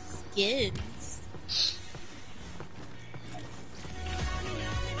skins?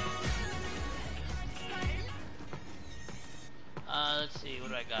 Let's see, what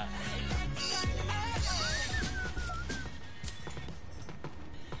do I got?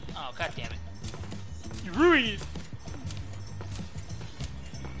 Oh, god damn it. You ruined it!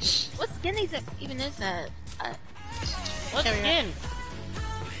 What skin even is that? What skin?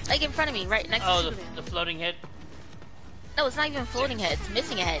 Like in front of me, right next to Oh, Superman. the floating head? No, it's not even a floating head. It's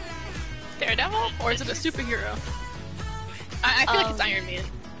missing a head. Daredevil? Or is it a superhero? I feel like it's Iron Man.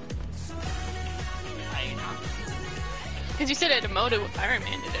 Because you said it emoted with Iron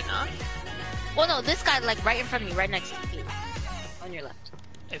Man, did it not? Well, no, this guy like right in front of me, right next to you, on your left.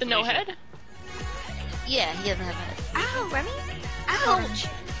 The no head? Yeah, he doesn't have a head. Ow, Remy! Ouch!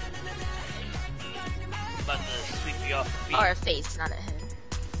 About to sweep you off your feet. Or a face, not a head.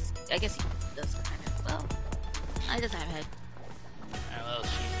 I guess he does kind of. Well, I doesn't have a head. Alright, well,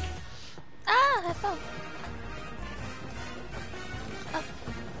 she... Ah, I fell. Oh.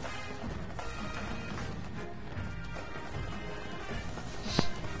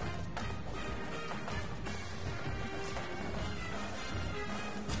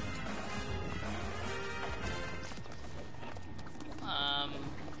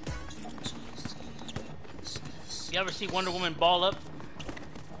 You ever see Wonder Woman ball up?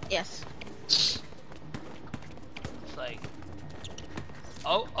 Yes. It's like...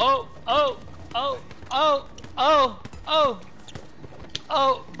 Oh,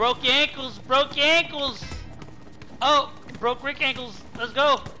 broke your ankles! Oh, broke Rick ankles, let's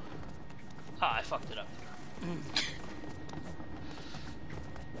go! Ah, I fucked it up.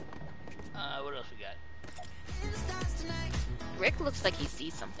 What else we got? Rick looks like he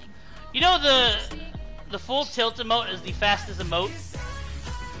sees something. You know the full tilt emote is the fastest emote?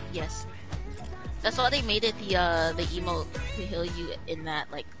 Yes. That's why they made it the emote to heal you in that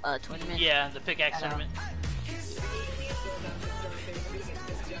like tournament. Yeah, the pickaxe I know. tournament.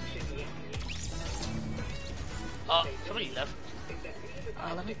 Oh, somebody left.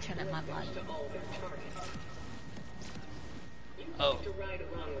 Let me turn up my volume. Oh.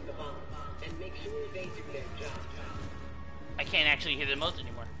 I can't actually hear the emotes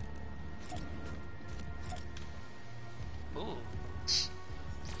anymore. Ooh. Is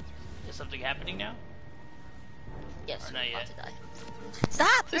something happening now? Yes, Or not you're about yet? to die.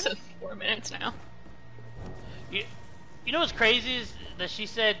 Stop! This is 4 minutes now. You know what's crazy is that she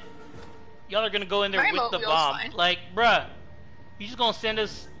said y'all are gonna go in there My with the remote wheel's bomb. fine. Like, bruh, you just gonna send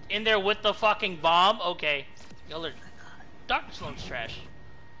us in there with the fucking bomb? Okay, y'all are. Dr. Sloan's trash.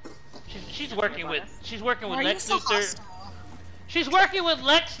 She's working with Why are you Lex so Luthor. hostile? She's working with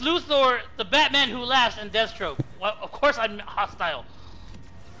Lex Luthor, the Batman Who Laughs, and Deathstroke. Well, of course I'm hostile.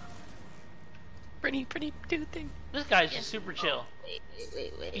 Pretty do thing. This guy's just super chill. Wait.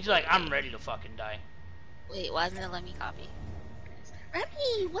 He's like, I'm ready to fucking die. Wait, why doesn't it let me copy?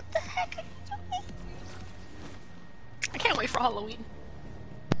 Remy, what the heck are you doing? I can't wait for Halloween.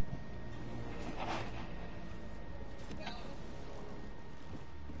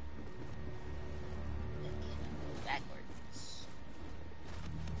 Backwards.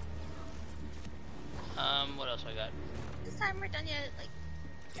 What else I got? This time we're done yet? Like,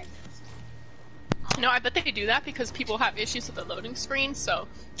 10 minutes. No, I bet they do that because people have issues with the loading screen, so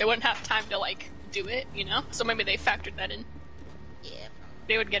they wouldn't have time to like do it, you know? So maybe they factored that in. Yeah,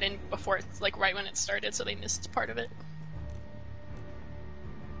 They would get in before it's like right when it started, so they missed part of it.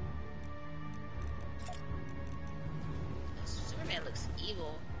 Superman looks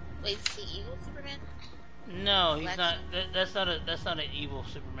evil. Wait, is he evil Superman? No, he's Lex- not. That's not an evil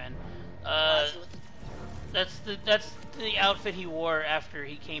Superman. Why is he with That's the outfit he wore after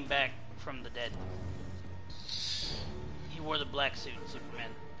he came back from the dead. He wore the black suit, Superman.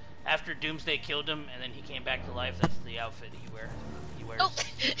 After Doomsday killed him, and then he came back to life. That's the outfit he wears. Oh,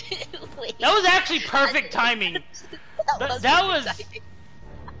 wait. That was actually perfect timing. That was exciting.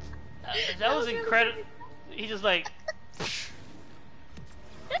 that was incredible. He just like,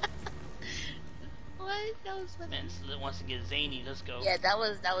 What? That was funny. man, wants to get zany. Let's go. Yeah, that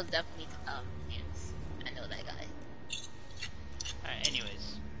was definitely yes. I know that guy. Alright,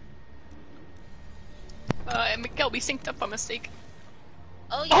 anyways. And Miguel, we synced up by mistake.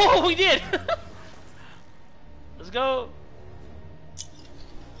 Oh yeah. Oh, we did. Let's go.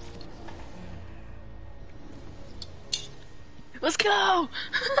 Let's go!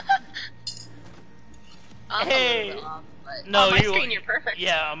 I'm Hey. a little bit off, but No, on my screen, you're perfect.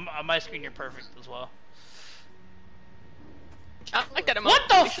 Yeah, on my screen, you're perfect as well. I like that emote. What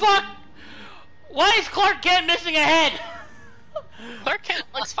the fuck? Why is Clark Kent missing a head? Clark Kent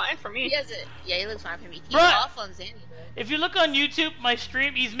looks fine for me. he has it. Yeah, he looks fine for me. He's Bruh. off on Zanny though. If you look on YouTube, my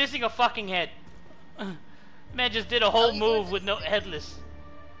stream, he's missing a fucking head. Man just did a whole he's move doing with no headless.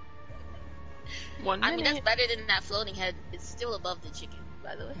 1 I mean, that's minute. better than that floating head. It's still above the chicken,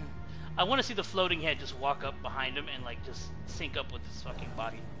 by the way. I want to see the floating head just walk up behind him and like just sync up with his fucking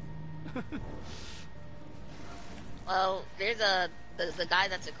body. Well, there's the guy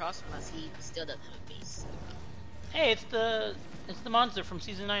that's across from us. He still doesn't have a face. Hey, it's the monster from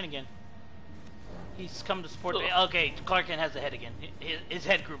season 9 again. He's come to support. Okay, Clark Kent has the head again. His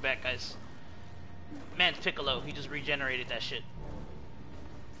head grew back, guys. Man's Piccolo. He just regenerated that shit.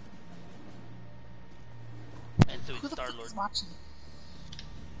 And so Who he's the Star fuck Lord. is watching?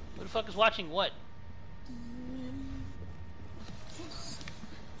 Who the fuck is watching what?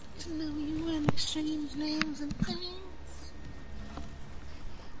 To know you and exchange names and things.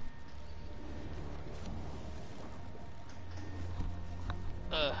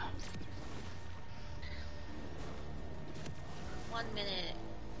 Ugh. 1 minute.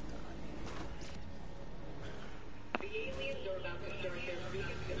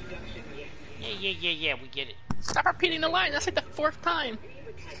 Yeah, we get it. Stop repeating the line. That's like the 4th time.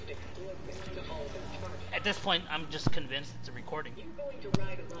 At this point, I'm just convinced it's a recording.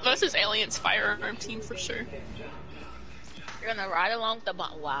 This is Alien's firearm team for sure. You're gonna ride along the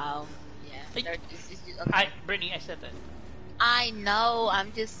wow. Yeah. Hey. It's just, okay. Brittany, I said that. I know.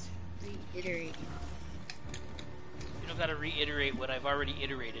 I'm just reiterating. You don't gotta reiterate what I've already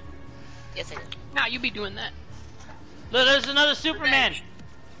iterated. Yes, I did. Nah, you be doing that. Look, there's another Superman! That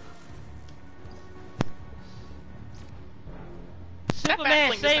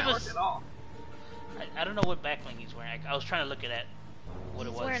Superman, backbling save doesn't us! work at all. I don't know what backbling he's wearing. I was trying to look at that. What it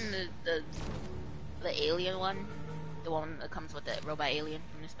He's was. wearing the alien one. The one that comes with the robot alien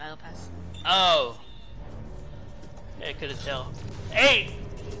from this battle pass. Oh. Yeah, I couldn't tell. 8,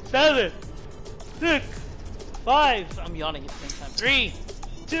 7, 6, 5. I'm yawning at the same time. 3,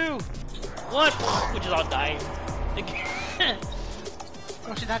 2, 1. We just all dying.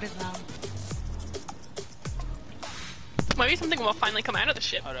 Oh shit, that is loud. Maybe something will finally come out of the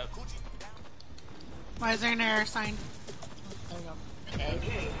ship. Hold up. Why is there an error sign? There we go.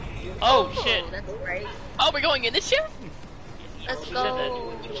 Okay. Oh shit! That's right. Oh, we're going in this ship? Let's She go.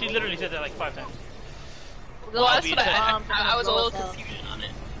 said that. She literally said that like 5 times. Well, that's what Bombs are I was a gonna little blow us up. confused on it.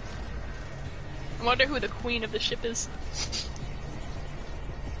 I wonder who the queen of the ship is.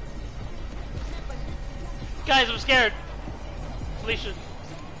 Guys, I'm scared. Felicia.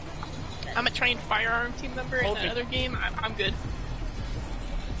 I'm a trained firearm team member in Hold me. another game. I'm good.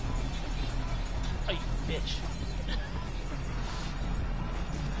 Oh, you bitch.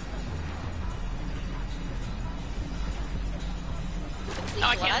 Oh,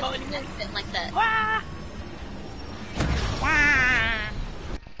 I can't What? mow anymore. Something like that. Wah!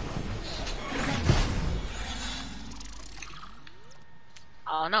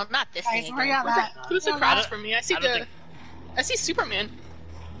 Oh no, not this Guys, thing where again. y'all at? Who's Where y'all across at? from me? I see I don't the. think- I see Superman.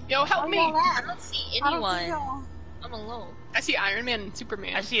 Yo, help Where me! y'all I at? don't see I don't anyone. see y'all. I'm alone. I see Iron Man and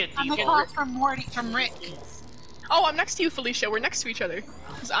Superman. I see a I'm default. across from Morty, from Rick. Oh, I'm next to you, Felicia. We're next to each other.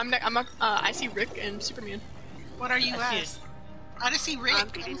 'Cause I see Rick and Superman. What are you I see as? I just see Rick. I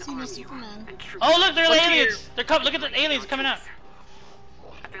don't see no Superman. Oh look, they're What's aliens! They're coming. Look at the aliens coming out.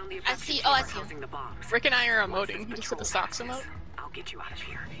 I see. Oh, I see him. Rick and I are emoting. He just put the socks emote. I'll get you out of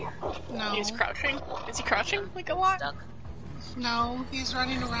here. No. He's crouching. Is he crouching like a lot? Stuck. No, he's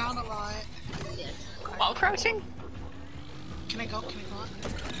running around a lot. Yes. While crouching? Can I go? Can I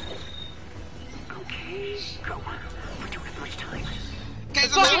go? Okay, go. We don't have much time.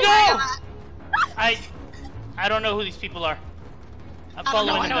 Guys, Fucking I'm go! out. I don't know who these people are. I'm I don't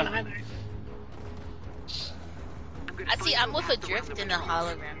know, following I I don't them. either. I see. I'm with a drift in the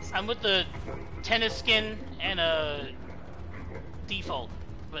holograms. I'm with the tennis skin and a default,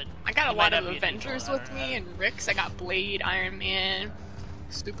 but I got a he lot might of not be a Avengers default, I with don't me know. and Rick's. I got Blade, Iron Man,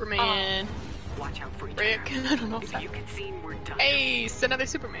 Superman, Watch out for each Rick. other. I don't know if If that. you get seen, we're done. Hey, it's another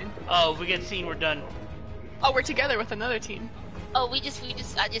Superman. Oh, if we get seen, we're done. Oh, we're together with another team. Oh, we just linked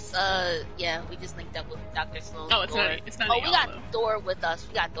up with Dr. Sloan. Oh, it's Thor. not- it's not Oh, a we y'all, got though. Thor with us.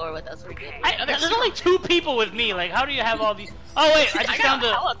 We got Thor with us. We're good. There's only 2 people with me. Like, how do you have all these? Oh wait, I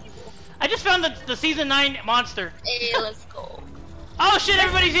just found the season 9 monster. Hey, let's go. Oh shit,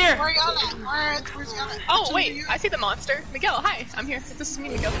 everybody's here. Where y'all at? Where's y'all at? Oh, Which one wait, are you? I see the monster. Miguel, hi, I'm here. This is me,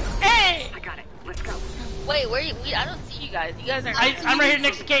 Miguel. Hey, I got it. Let's go. Wait, where you? I don't see you guys. You guys are. I'm right here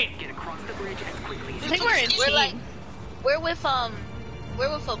next to Kate. Get across the bridge as quickly as I you think we're in We're like, team. we're with a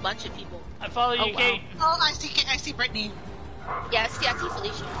bunch of people. I follow you, Oh, wow. Kate. Oh, I see Brittany. Yeah, I see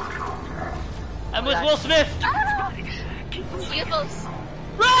Felicia. I'm with Will Smith. We both.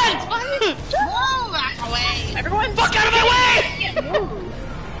 Run! Move out the way. Everyone, Fuck out of my way! can't move.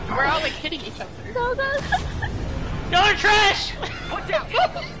 We're all like hitting each other. No, no. Y'all are trash.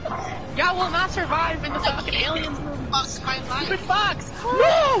 Y'all will not survive in the fucking aliens movie. Fuck my life. Stupid fox.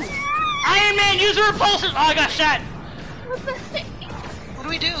 No! Iron Man, use a repulsor. Oh, I got shot. What do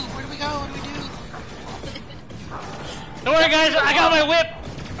we do? Where do we go? What do we do? Don't worry, guys. I got my whip.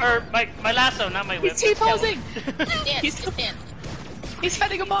 Or my lasso, not my whip. He's T-posing. Stand, He's- stand. He's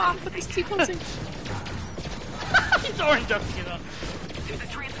fending him off with his T-posing. He's orange ducking it on.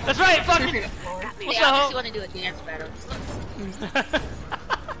 That's right, fuck it. Hey, What's I the actually hell? want to do a dance battle.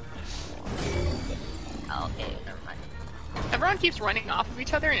 Oh, okay, never mind. Everyone keeps running off of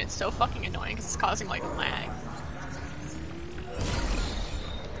each other, and it's so fucking annoying because it's causing like lag.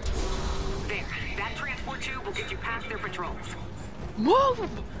 There. That transport tube will get you past their patrols. Move!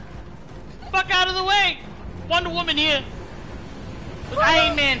 Fuck out of the way! Wonder Woman here. With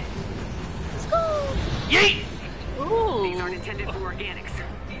Iron Man. Let's go. Yeet! These aren't intended for organics.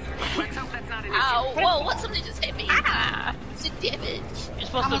 Let's hope that's not an Ow! issue. Whoa! What? Something just hit me. Ah! It's a damage. You're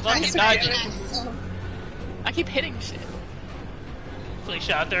supposed to I'm fucking afraid dodge to it. I keep hitting shit.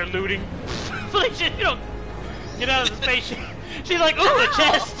 Felicia out there looting. Felicia, you don't get out of the spaceship. She's like, ooh, a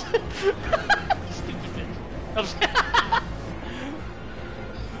chest. Stupid bitch.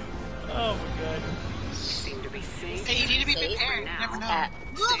 Oh my god. Seem to be safe. Hey, you need to be Safe prepared. You now. never know. At-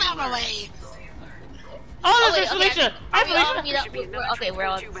 Move out of my way. Oh, wait, there's okay. Felicia. Hi, Are we all Felicia. meet up? Should be another Okay, we're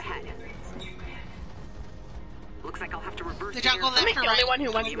all. transport tube ahead. Looks like I'll have to reverse Did the y'all go air- I'm left the or only right? one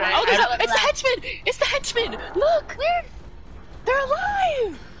who wants Right. that. Oh, I- it's the henchmen! It's the henchmen! Look! Where? They're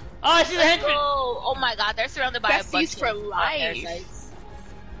alive! Oh, I see the henchman. Oh my god, they're surrounded by a bunch Besties for of life. parasites.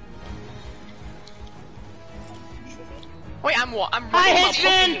 Wait, I'm Hi, running while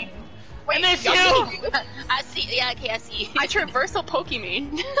henchman. Pokemon. I miss y'all you. see- I see. Yeah, okay, I see. I traversal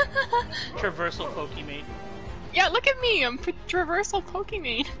Pokemon. Traversal Pokemon. Yeah, look at me. I'm traversal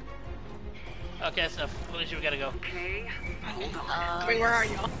Pokemon. Okay, that's enough. Felicia, we gotta go. Okay. Hold on. Wait, where are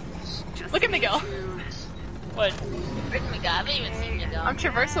y'all? Just Look at need Miguel. to- What? Where's my god? I haven't even seen you go. I'm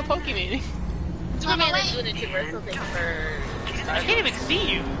traversal Pokemon. Superman is doing a traversal thing for. I can't even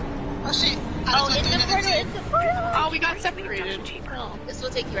see you. Oh shit. Oh, it's the portal, it's the portal! Oh, we got separated. Oh. This will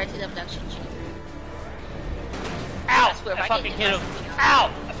take you right to the abduction chamber. Ow! swear, if I I fucking get hit him.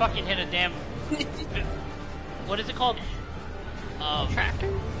 Ow! I fucking hit a damn... What is it called? Tractor?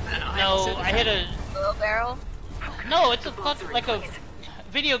 No, I hit a... Little barrel? No, it's a fucking, like a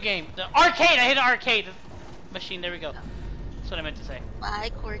video game. The arcade! I hit an arcade machine, there we go. That's what I meant to say.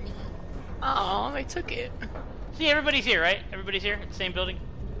 Bye, Courtney. Oh, they took it. See, everybody's here, right? Everybody's here at the same building?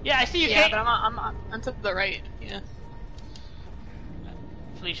 Yeah, I see you, Yeah, Kate! but I'm to the right. Yeah.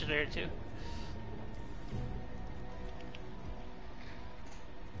 Felicia's there too.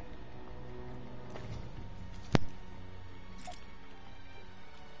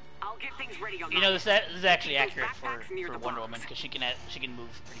 I'll get things ready on You know, this is actually accurate for Wonder Woman because she can move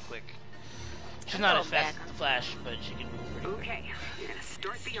pretty quick. She's not as fast as the Flash, but she can move pretty quick. Okay, you're gonna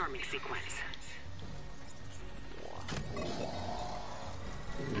start the arming sequence.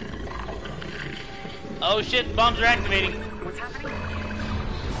 Oh shit! Bombs are activating. What's happening?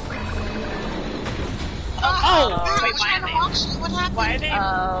 Oh! Wait, why are they? What happened? Why are they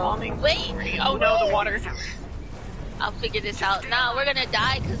bombing? Wait! Oh no, the water. I'll figure this out. Nah, we're gonna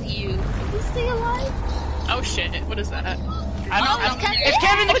die because you. Can you stay alive? Oh shit! What is that? It's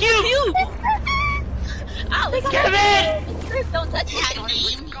Kevin the Cube! Ow, it's Kevin! Don't touch it.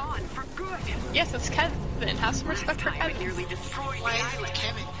 It's gone for good. Yes, it's Kevin. Have some respect for It Kevin. nearly destroyed Why the is it island.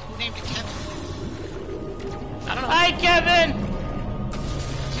 Kevin? Who named it Kevin? I don't know. Hi, Kevin!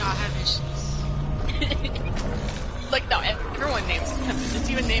 Y'all have issues. Like no, everyone names it Kevin. It's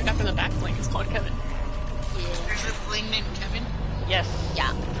even named after the back bling. It's called Kevin. There's a bling named Kevin. Yes,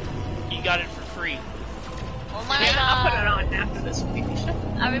 Yeah. you got it for free. Oh my Yeah, I'll put it god. on after this week.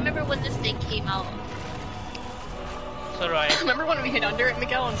 I remember when this thing came out. So do I. Remember when we hid under it,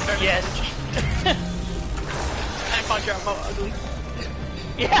 Miguel, and started? Yes. I called your elbow ugly.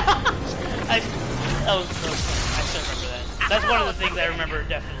 Yeah. I still remember that. That's one of the things I remember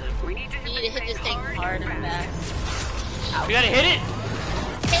definitely. We need to You need to hit this thing hard and fast. We gotta hit it.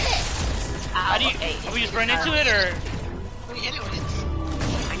 Hit it! Ow, How do you? okay. Are we just run into it or? We hit it with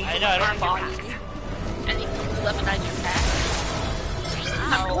it. I know. I don't. And you can weaponize your pack.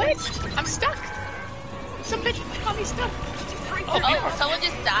 I'm glitched. I'm stuck. Some bitch got me stuck. Oh, someone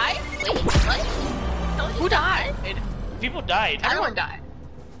just died? Wait, what? Someone Who just died? People died. Everyone died.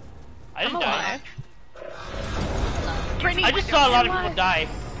 I didn't I'm die. alive. Brittany, I just saw a lot of people die.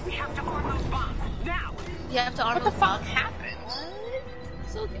 We have to arm those bombs now. You have to arm What the those fuck bombs. happened?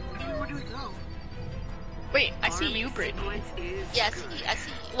 So good. Where do we go? Wait, I see you, Brittany. Yeah, I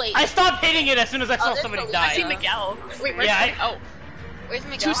see. Wait, I stopped hitting it as soon as I saw there's somebody the- I see die. Miguel. Wait, where's Yeah, Miguel? where's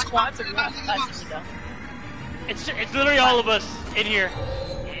Miguel? Two squads of us. That's Miguel. It's literally all of us in here.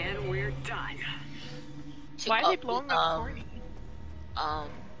 And we're done. Why are they blowing up Corny? You have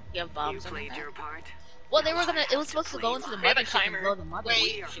You bombs on played the your map. part. Well, they were gonna. It was supposed to go into the We have a mothership and timer. blow the mother.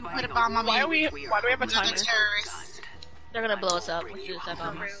 Wait, she put a bomb on me. Why do we have a Another timer? terrorist. They're gonna blow us up. We're suicide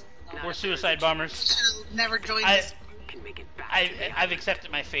bombers. We're suicide bombers. Should've never joined I- this. Can make it back. I've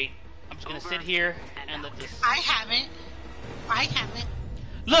accepted my fate. I'm just gonna sit here and let this. I haven't. I haven't.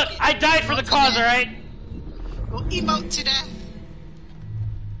 Look, I died for the cause, all right. We'll emote to death.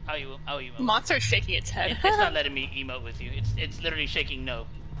 How you? How you? Monster's shaking its head. It's not letting me emote with you. It's literally shaking no.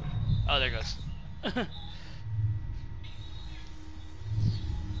 Oh, there it goes.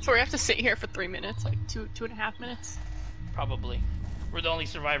 So we have to sit here for 3 minutes, like 2.5 minutes. Probably. We're the only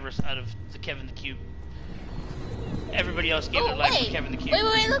survivors out of the Kevin the Cube. Everybody else gave their life to Kevin the Cube. Wait,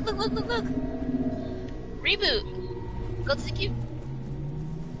 look. Reboot. Go to the cube.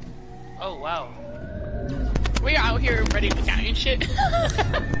 Oh wow. We're out here ready to die and shit.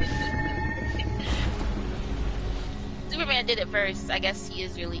 Superman did it first. I guess he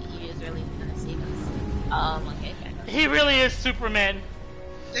is really gonna save us. Okay. He really is Superman.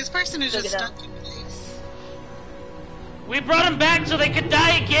 This person is Look just it stuck up. in place. We brought him back so they could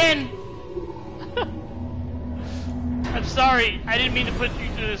die again. I'm sorry. I didn't mean to put you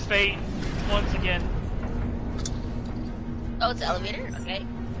through this fate once again. Oh, it's the elevator. Okay.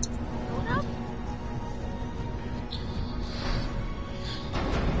 Going up.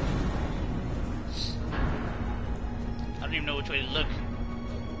 I don't even know which way to look.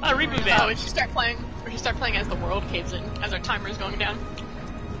 Ah, reboot Oh, van. we should start playing. We should start playing as the world caves in, as our timer is going down.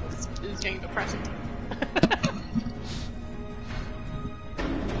 This is getting depressing.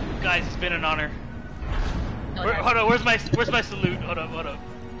 Guys, it's been an honor. No, Hold on, where's my salute? Hold up.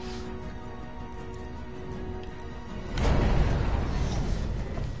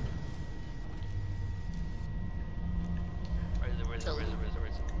 Where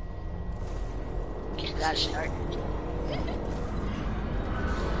is it? Gotta start.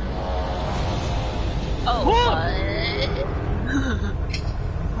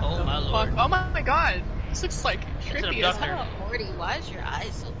 god, this looks like It's an trippy as abductor. hell. Morty, why is your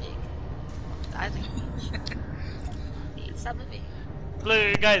eyes so big? Eyes are huge. Hey, stop moving.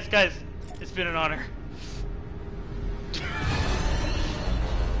 Look, guys, it's been an honor.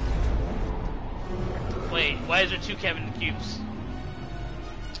 Wait, why is there 2 Kevin cubes?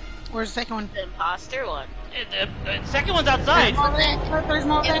 Where's the second one? The imposter one. The second one's outside. There's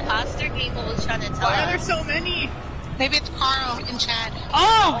more The there. imposter game was trying to tell Why are there us. so many? Maybe it's Carl and Chad.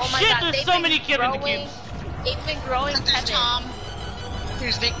 Oh, Oh my shit, god, there's they've so been many Kevin growing- cubes. They've been growing There's Kevin. Tom.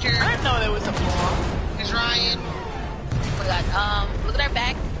 There's Victor. I didn't know there was a flaw. There's Ryan. Oh my god, look at our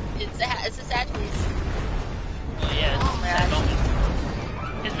back. It's a sad face. Oh, yeah. Oh my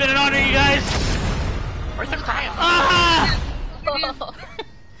god. It's been an honor, you guys. Where's the crime? Ah!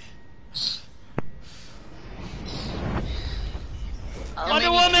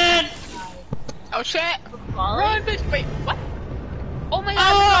 Wonder Woman! Oh shit! Falling? Run, bitch! Wait, what? Oh my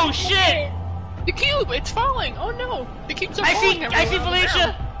god. Oh, shit! The cube! It's falling! Oh no! The cubes are I falling see everywhere on the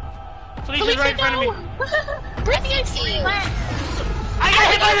Felicia! ground. Felicia's right in front of me. Brittany, I see you. I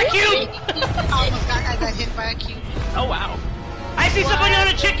got hit by the cube! I got hit by a cube. Oh wow. I see somebody on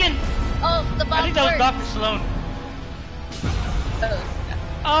a chicken! Oh, the bomb I think that was worked. Dr. Sloan. Oh,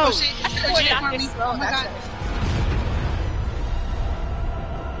 Oh, shit. Dr. Shit. Sloan, Oh my that's god. right.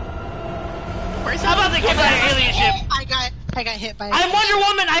 Where's how about they get by an alien ship? I got hit by a I'm Wonder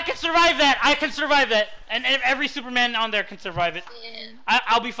Woman! I can survive that! I can survive that! And every Superman on there can survive it. Man.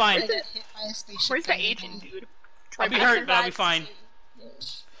 I'll be fine. I got hit by a spaceship. Where's the agent, dude? I'll be I hurt, but I'll be survived fine. too.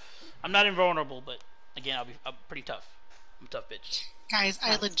 I'm not invulnerable, but again, I'm pretty tough. I'm a tough bitch. Guys,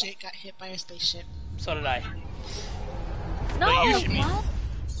 I legit got hit by a spaceship. So did I. No, But you should be. what?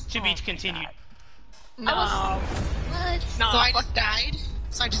 To be continued. No. What? No, So I fuck just that. died.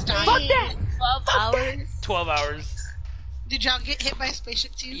 So I just died. Fuck that! 12 hours? 12 hours. Did y'all get hit by a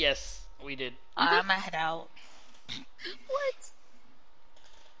spaceship too? Yes, we did. I'm gonna head out. What?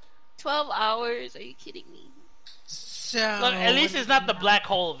 12 hours? Are you kidding me? So. Look, at least it's not the black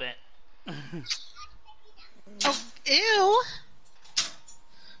hole event. Oh, ew.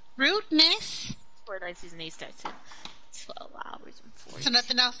 Rudeness. Fortnite Season 8 starts in 12 hours and 40. So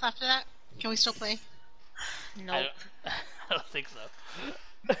nothing else after that? Can we still play? Nope. I don't think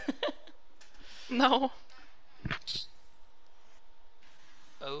so. No.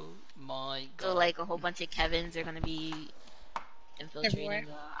 Oh my god. So, like, a whole bunch of Kevins are gonna be infiltrating Everywhere.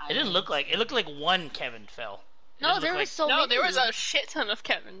 the It didn't look like. It looked like one Kevin fell. It No, didn't there look were like, so No, many. there was a shit ton of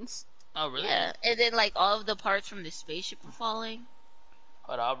Kevins. Oh really? Yeah, and then, like, all of the parts from the spaceship were falling.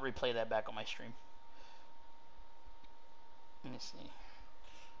 Hold on, I'll replay that back on my stream. Let me see.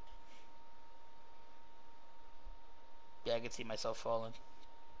 Yeah, I can see myself falling.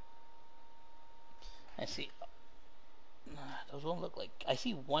 I see. Those won't look like. I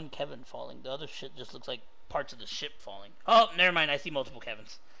see one Kevin falling. The other shit just looks like parts of the ship falling. Oh, never mind. I see multiple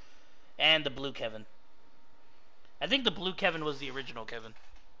Kevins. And the blue Kevin. I think the blue Kevin was the original Kevin.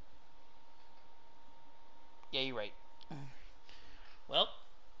 Yeah, you're right. Well.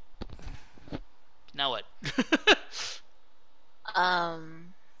 Now what?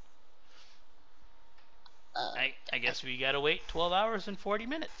 I guess we gotta wait 12 hours and 40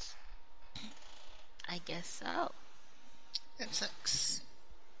 minutes. I guess so. That sucks.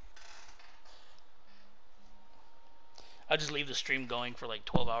 I'll just leave the stream going for like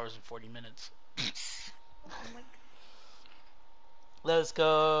 12 hours and 40 minutes. Oh my god. Let's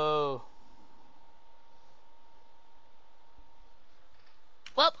go.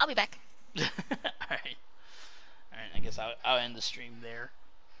 Well, I'll be back. Alright. Alright, I guess I'll end the stream there.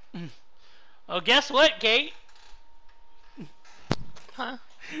 Oh, guess what, Kate? Huh?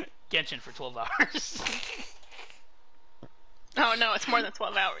 Genshin for 12 hours. Oh no, it's more than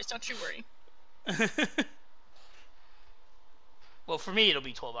 12 hours. Don't you worry. Well, for me it'll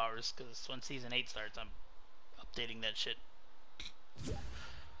be 12 hours, because when Season 8 starts, I'm updating that shit.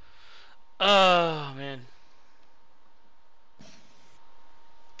 Oh, man.